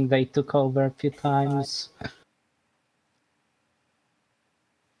 considering they took over a few times.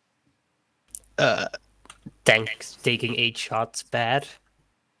 Tanks taking 8 shots bad.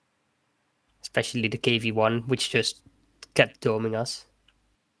 Especially the KV-1, which just kept doming us.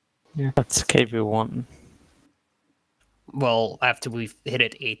 Yeah. That's KV-1. Well, after we've hit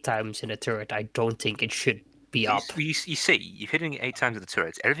it 8 times in a turret, I don't think it should be up. You see, you're hitting it 8 times in the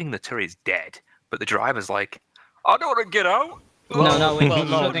turret. Everything in the turret is dead. But the driver's like, I don't want to get out. No,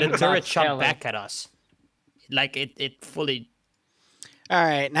 the turret shot back at us. Like, it fully... All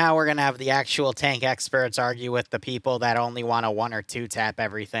right, now we're going to have the actual tank experts argue with the people that only want to 1 or 2 tap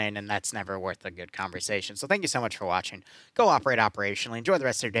everything, and that's never worth a good conversation. So thank you so much for watching. Go operate operationally. Enjoy the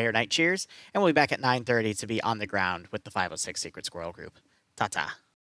rest of your day or night. Cheers. And we'll be back at 9:30 to be on the ground with the 506 Secret Squirrel Group. Ta-ta.